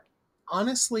Yeah.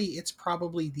 honestly, it's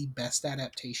probably the best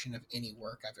adaptation of any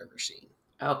work I've ever seen.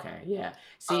 Okay. Yeah.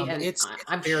 See, and It's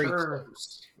I'm very sure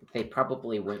close. they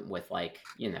probably went with like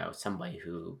somebody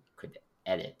who could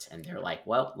edit, and they're like,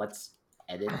 well, let's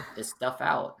edit this stuff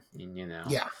out, and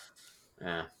Yeah.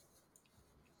 yeah.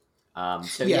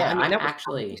 So Yeah, I yeah, mean that was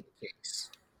probably the case.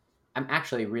 I'm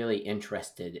actually really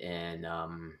interested in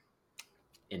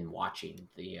watching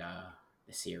the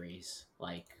series.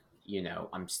 Like,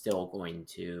 I'm still going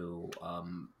to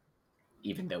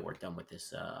even though we're done with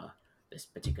this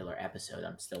particular episode,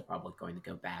 I'm still probably going to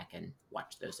go back and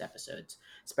watch those episodes,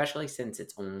 especially since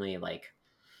it's only like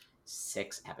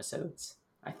 6 episodes.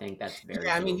 I think that's very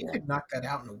Yeah, I mean you doable. could knock that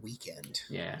out in a weekend.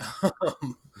 Yeah.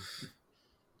 Um,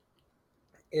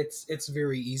 it's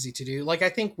very easy to do. Like I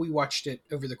think we watched it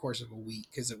over the course of a week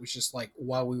because it was just like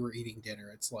while we were eating dinner.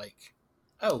 It's like,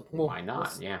 oh, well, Why not?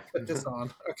 let's Yeah. put this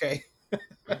on. Okay.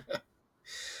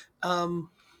 Um,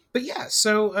 but yeah,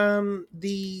 so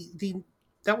the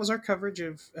that was our coverage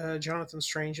of Jonathan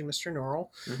Strange and Mr. Norrell.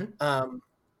 Hmm. Um,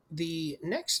 the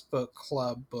next book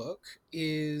club book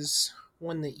is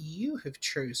one that you have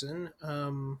chosen.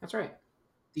 That's right.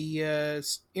 The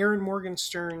Aaron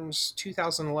Morgenstern's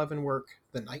 2011 work,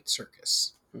 The Night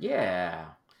Circus, Yeah.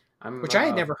 I'm which I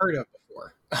had never heard of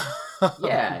before.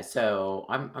 Yeah, so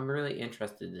I'm really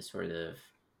interested to sort of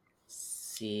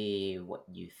see what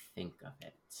you think of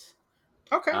it.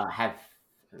 Okay. Have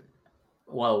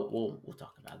Well, we'll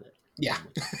talk about it Yeah.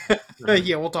 when we talk about it.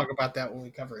 Yeah, we'll talk about that when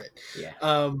we cover it. Yeah.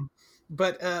 Um,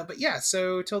 but yeah,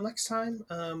 so till next time,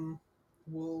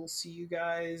 we'll see you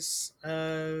guys.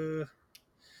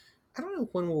 I don't know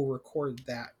when we'll record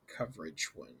that coverage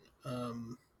one,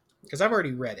 because I've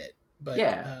already read it. But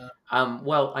Yeah.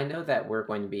 Well, I know that we're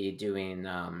going to be doing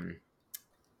a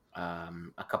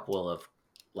couple of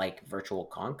like virtual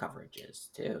con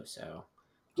coverages too, so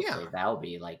yeah, hopefully that'll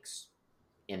be like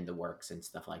in the works and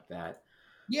stuff like that.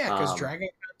 yeah, because Um, Dragon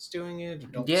Con's doing it,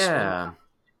 Adult Swim. yeah,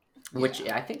 which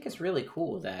Yeah, I think is really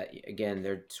cool that again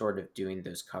they're sort of doing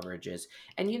those coverages.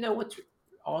 And what's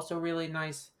also really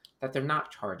nice, that they're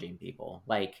not charging people.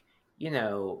 Like, you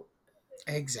know,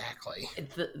 exactly.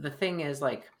 the thing is,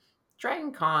 like,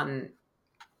 Dragon Con,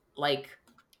 like,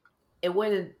 it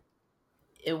wouldn't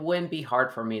it wouldn't be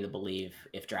hard for me to believe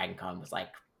if Dragon Con was like,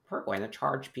 we're going to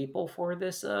charge people for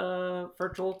this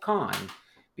virtual con,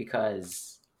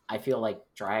 because I feel like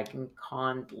Dragon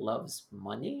Con loves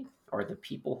money, or the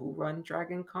people who run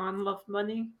Dragon Con love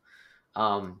money.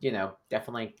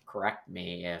 Definitely correct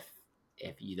me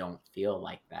if you don't feel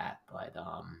like that, but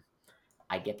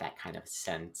I get that kind of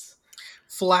sense.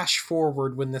 Flash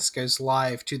forward when this goes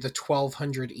live to the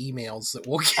 1,200 emails that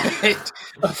we'll get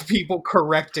of people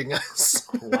correcting us.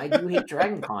 Why do you hate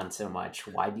Dragon Con so much?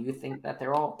 Why do you think that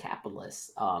they're all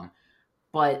capitalists?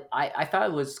 But I thought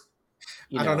it was,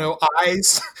 you I don't know, know,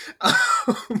 eyes.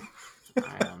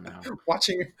 I don't know.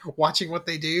 Watching what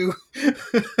they do.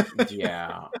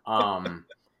 Yeah.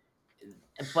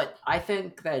 But I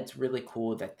think that it's really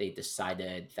cool that they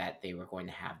decided that they were going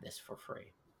to have this for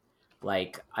free.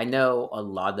 Like, I know a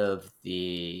lot of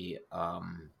the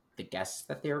guests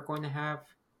that they were going to have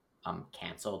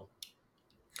canceled.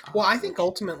 Well, I think Which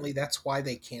ultimately that's why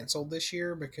they canceled this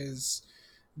year because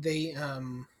they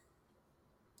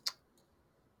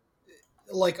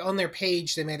like on their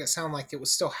page they made it sound like it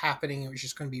was still happening. It was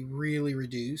just going to be really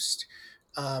reduced.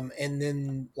 And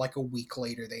then like a week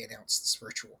later they announced this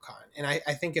virtual con. And I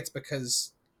think it's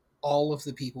because all of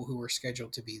the people who were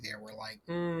scheduled to be there were like,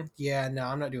 yeah, no,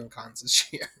 I'm not doing cons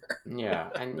this year. Yeah,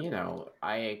 and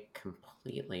I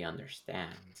completely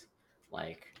understand.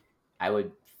 Like, I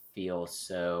would feel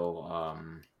so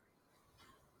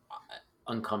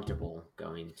uncomfortable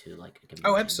going to like a Oh,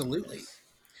 convention like absolutely. this.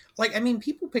 Like, I mean,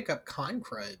 people pick up con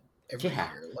crud every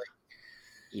Yeah, year. Like,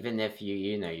 even if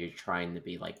you're trying to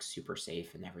be like super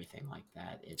safe and everything like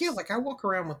that, yeah, it's like I walk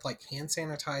around with like hand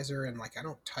sanitizer and like I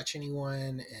don't touch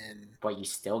anyone, and but you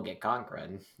still get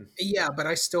Conquered. yeah, but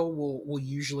I still will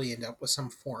usually end up with some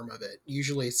form of it.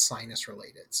 Usually it's sinus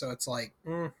related. So it's like,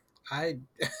 I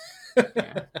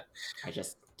Yeah, I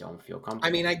just don't feel I mean,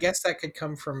 comfortable. I guess that could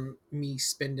come from me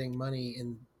spending money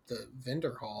in the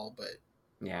vendor hall, but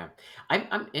Yeah,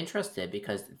 I'm interested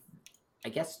because I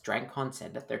guess DragonCon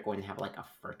said that they're going to have like a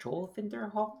virtual vendor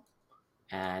hall,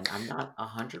 and I'm not a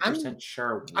hundred I'm percent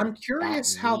sure I'm what that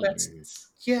curious how that's means.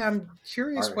 yeah, I'm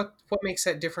curious Or what makes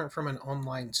that different from an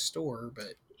online store,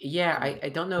 but yeah, I mean, I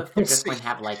don't know if they're we'll just see. going to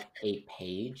have like a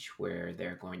page where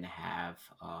they're going to have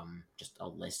just a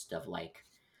list of like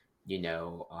you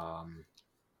know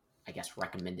I guess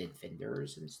recommended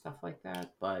vendors and stuff like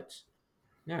that. But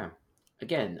yeah,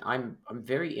 again, I'm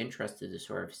very interested to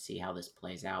sort of see how this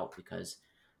plays out because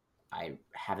I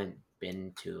haven't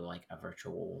been to like a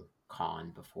virtual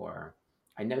con before.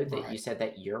 I know that you Right. said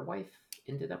that your wife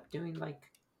ended up doing like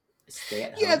a stay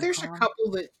at Yeah, home there's a con.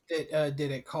 couple that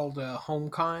did it called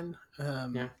HomeCon.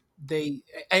 Yeah. They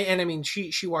and I mean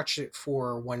she watched it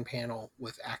for one panel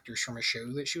with actors from a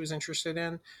show that she was interested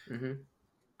in. Mm-hmm.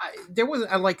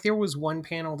 There was one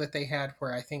panel that they had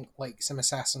where I think like some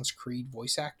Assassin's Creed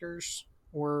voice actors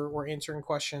were answering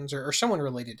questions, or someone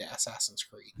related to Assassin's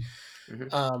Creed.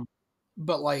 Mm-hmm. Um,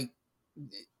 but like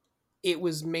it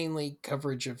was mainly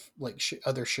coverage of like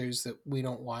other shows that we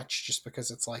don't watch just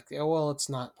because it's like, oh well, it's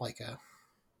not like a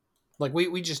like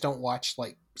we just don't watch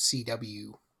like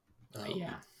CW um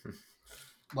Yeah.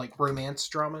 like romance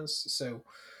dramas. So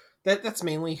that's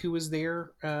mainly who was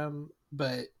there.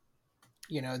 But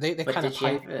you know, they But kind of did she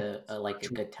pioneered have a like a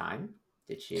virtual. good time?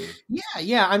 Did she?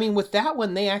 Yeah. I mean, with that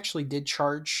one, they actually did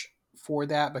charge for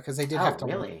that because they did Oh, have to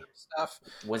line really? up stuff.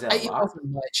 Was it a It lot? wasn't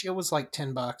much. It was like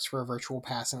 $10 for a virtual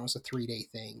pass, and it was a 3-day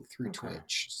thing through Okay.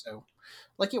 Twitch. So,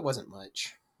 like, it wasn't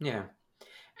much. Yeah.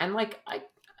 And like I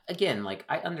again, like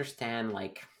I understand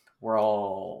like we're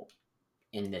all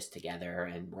in this together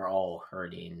and we're all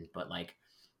hurting, but like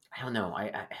I don't know,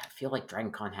 I feel like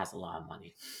Dragon Con has a lot of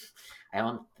money. I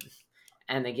don't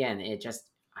and again,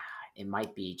 it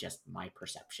might be just my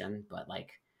perception, but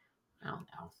like I don't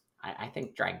know. I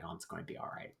think Dragon Con's going to be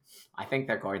all right. I think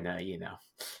they're going to,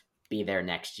 be there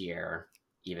next year,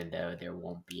 even though they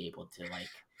won't be able to like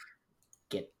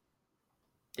get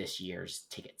this year's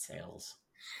ticket sales.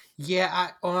 Yeah,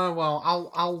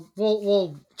 well,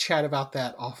 we'll chat about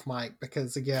that off mic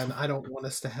because again, I don't want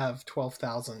us to have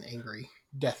 12,000 angry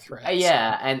death threats.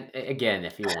 Yeah, and again,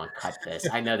 if you want to cut this,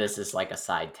 I know this is like a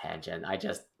side tangent.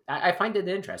 I find it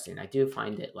interesting. I do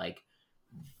find it like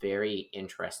very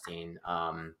interesting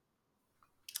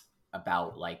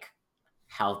about like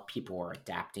how people are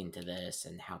adapting to this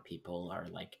and how people are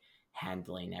like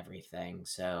handling everything.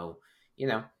 So, you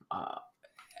know, uh,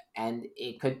 and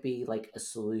it could be like a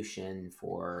solution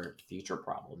for future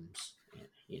problems,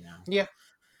 you know, Yeah.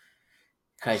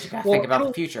 because you got to think Well, about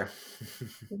the future.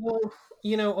 well,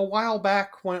 a while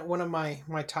back, one of my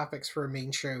topics for a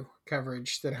main show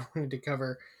coverage that I wanted to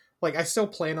cover, like I still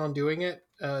plan on doing it,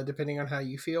 depending on how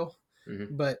you feel. Hmm.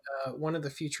 But one of the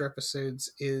future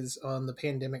episodes is on the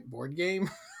pandemic board game,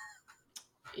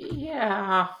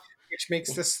 Yeah. which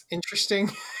makes this interesting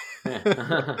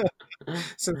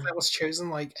since that was chosen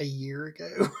like a year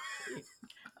ago.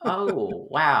 Oh,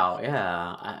 wow.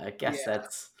 Yeah. I guess Yeah.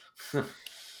 that's.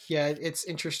 Yeah, it's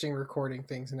interesting recording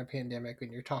things in a pandemic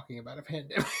when you're talking about a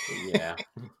pandemic. Yeah.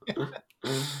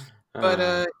 But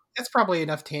uh, that's probably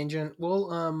enough tangent.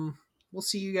 We'll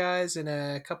see you guys in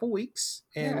a couple weeks,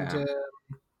 and yeah.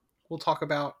 we'll talk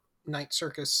about Night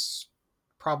Circus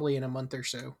probably in a month or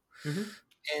so. Hmm.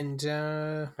 And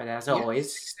But as yeah,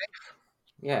 always,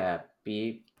 yeah,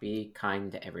 be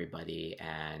kind to everybody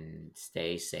and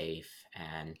stay safe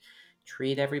and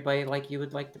treat everybody like you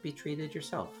would like to be treated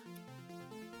yourself.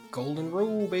 golden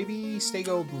rule, baby, stay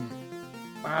golden.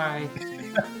 Bye.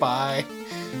 Bye.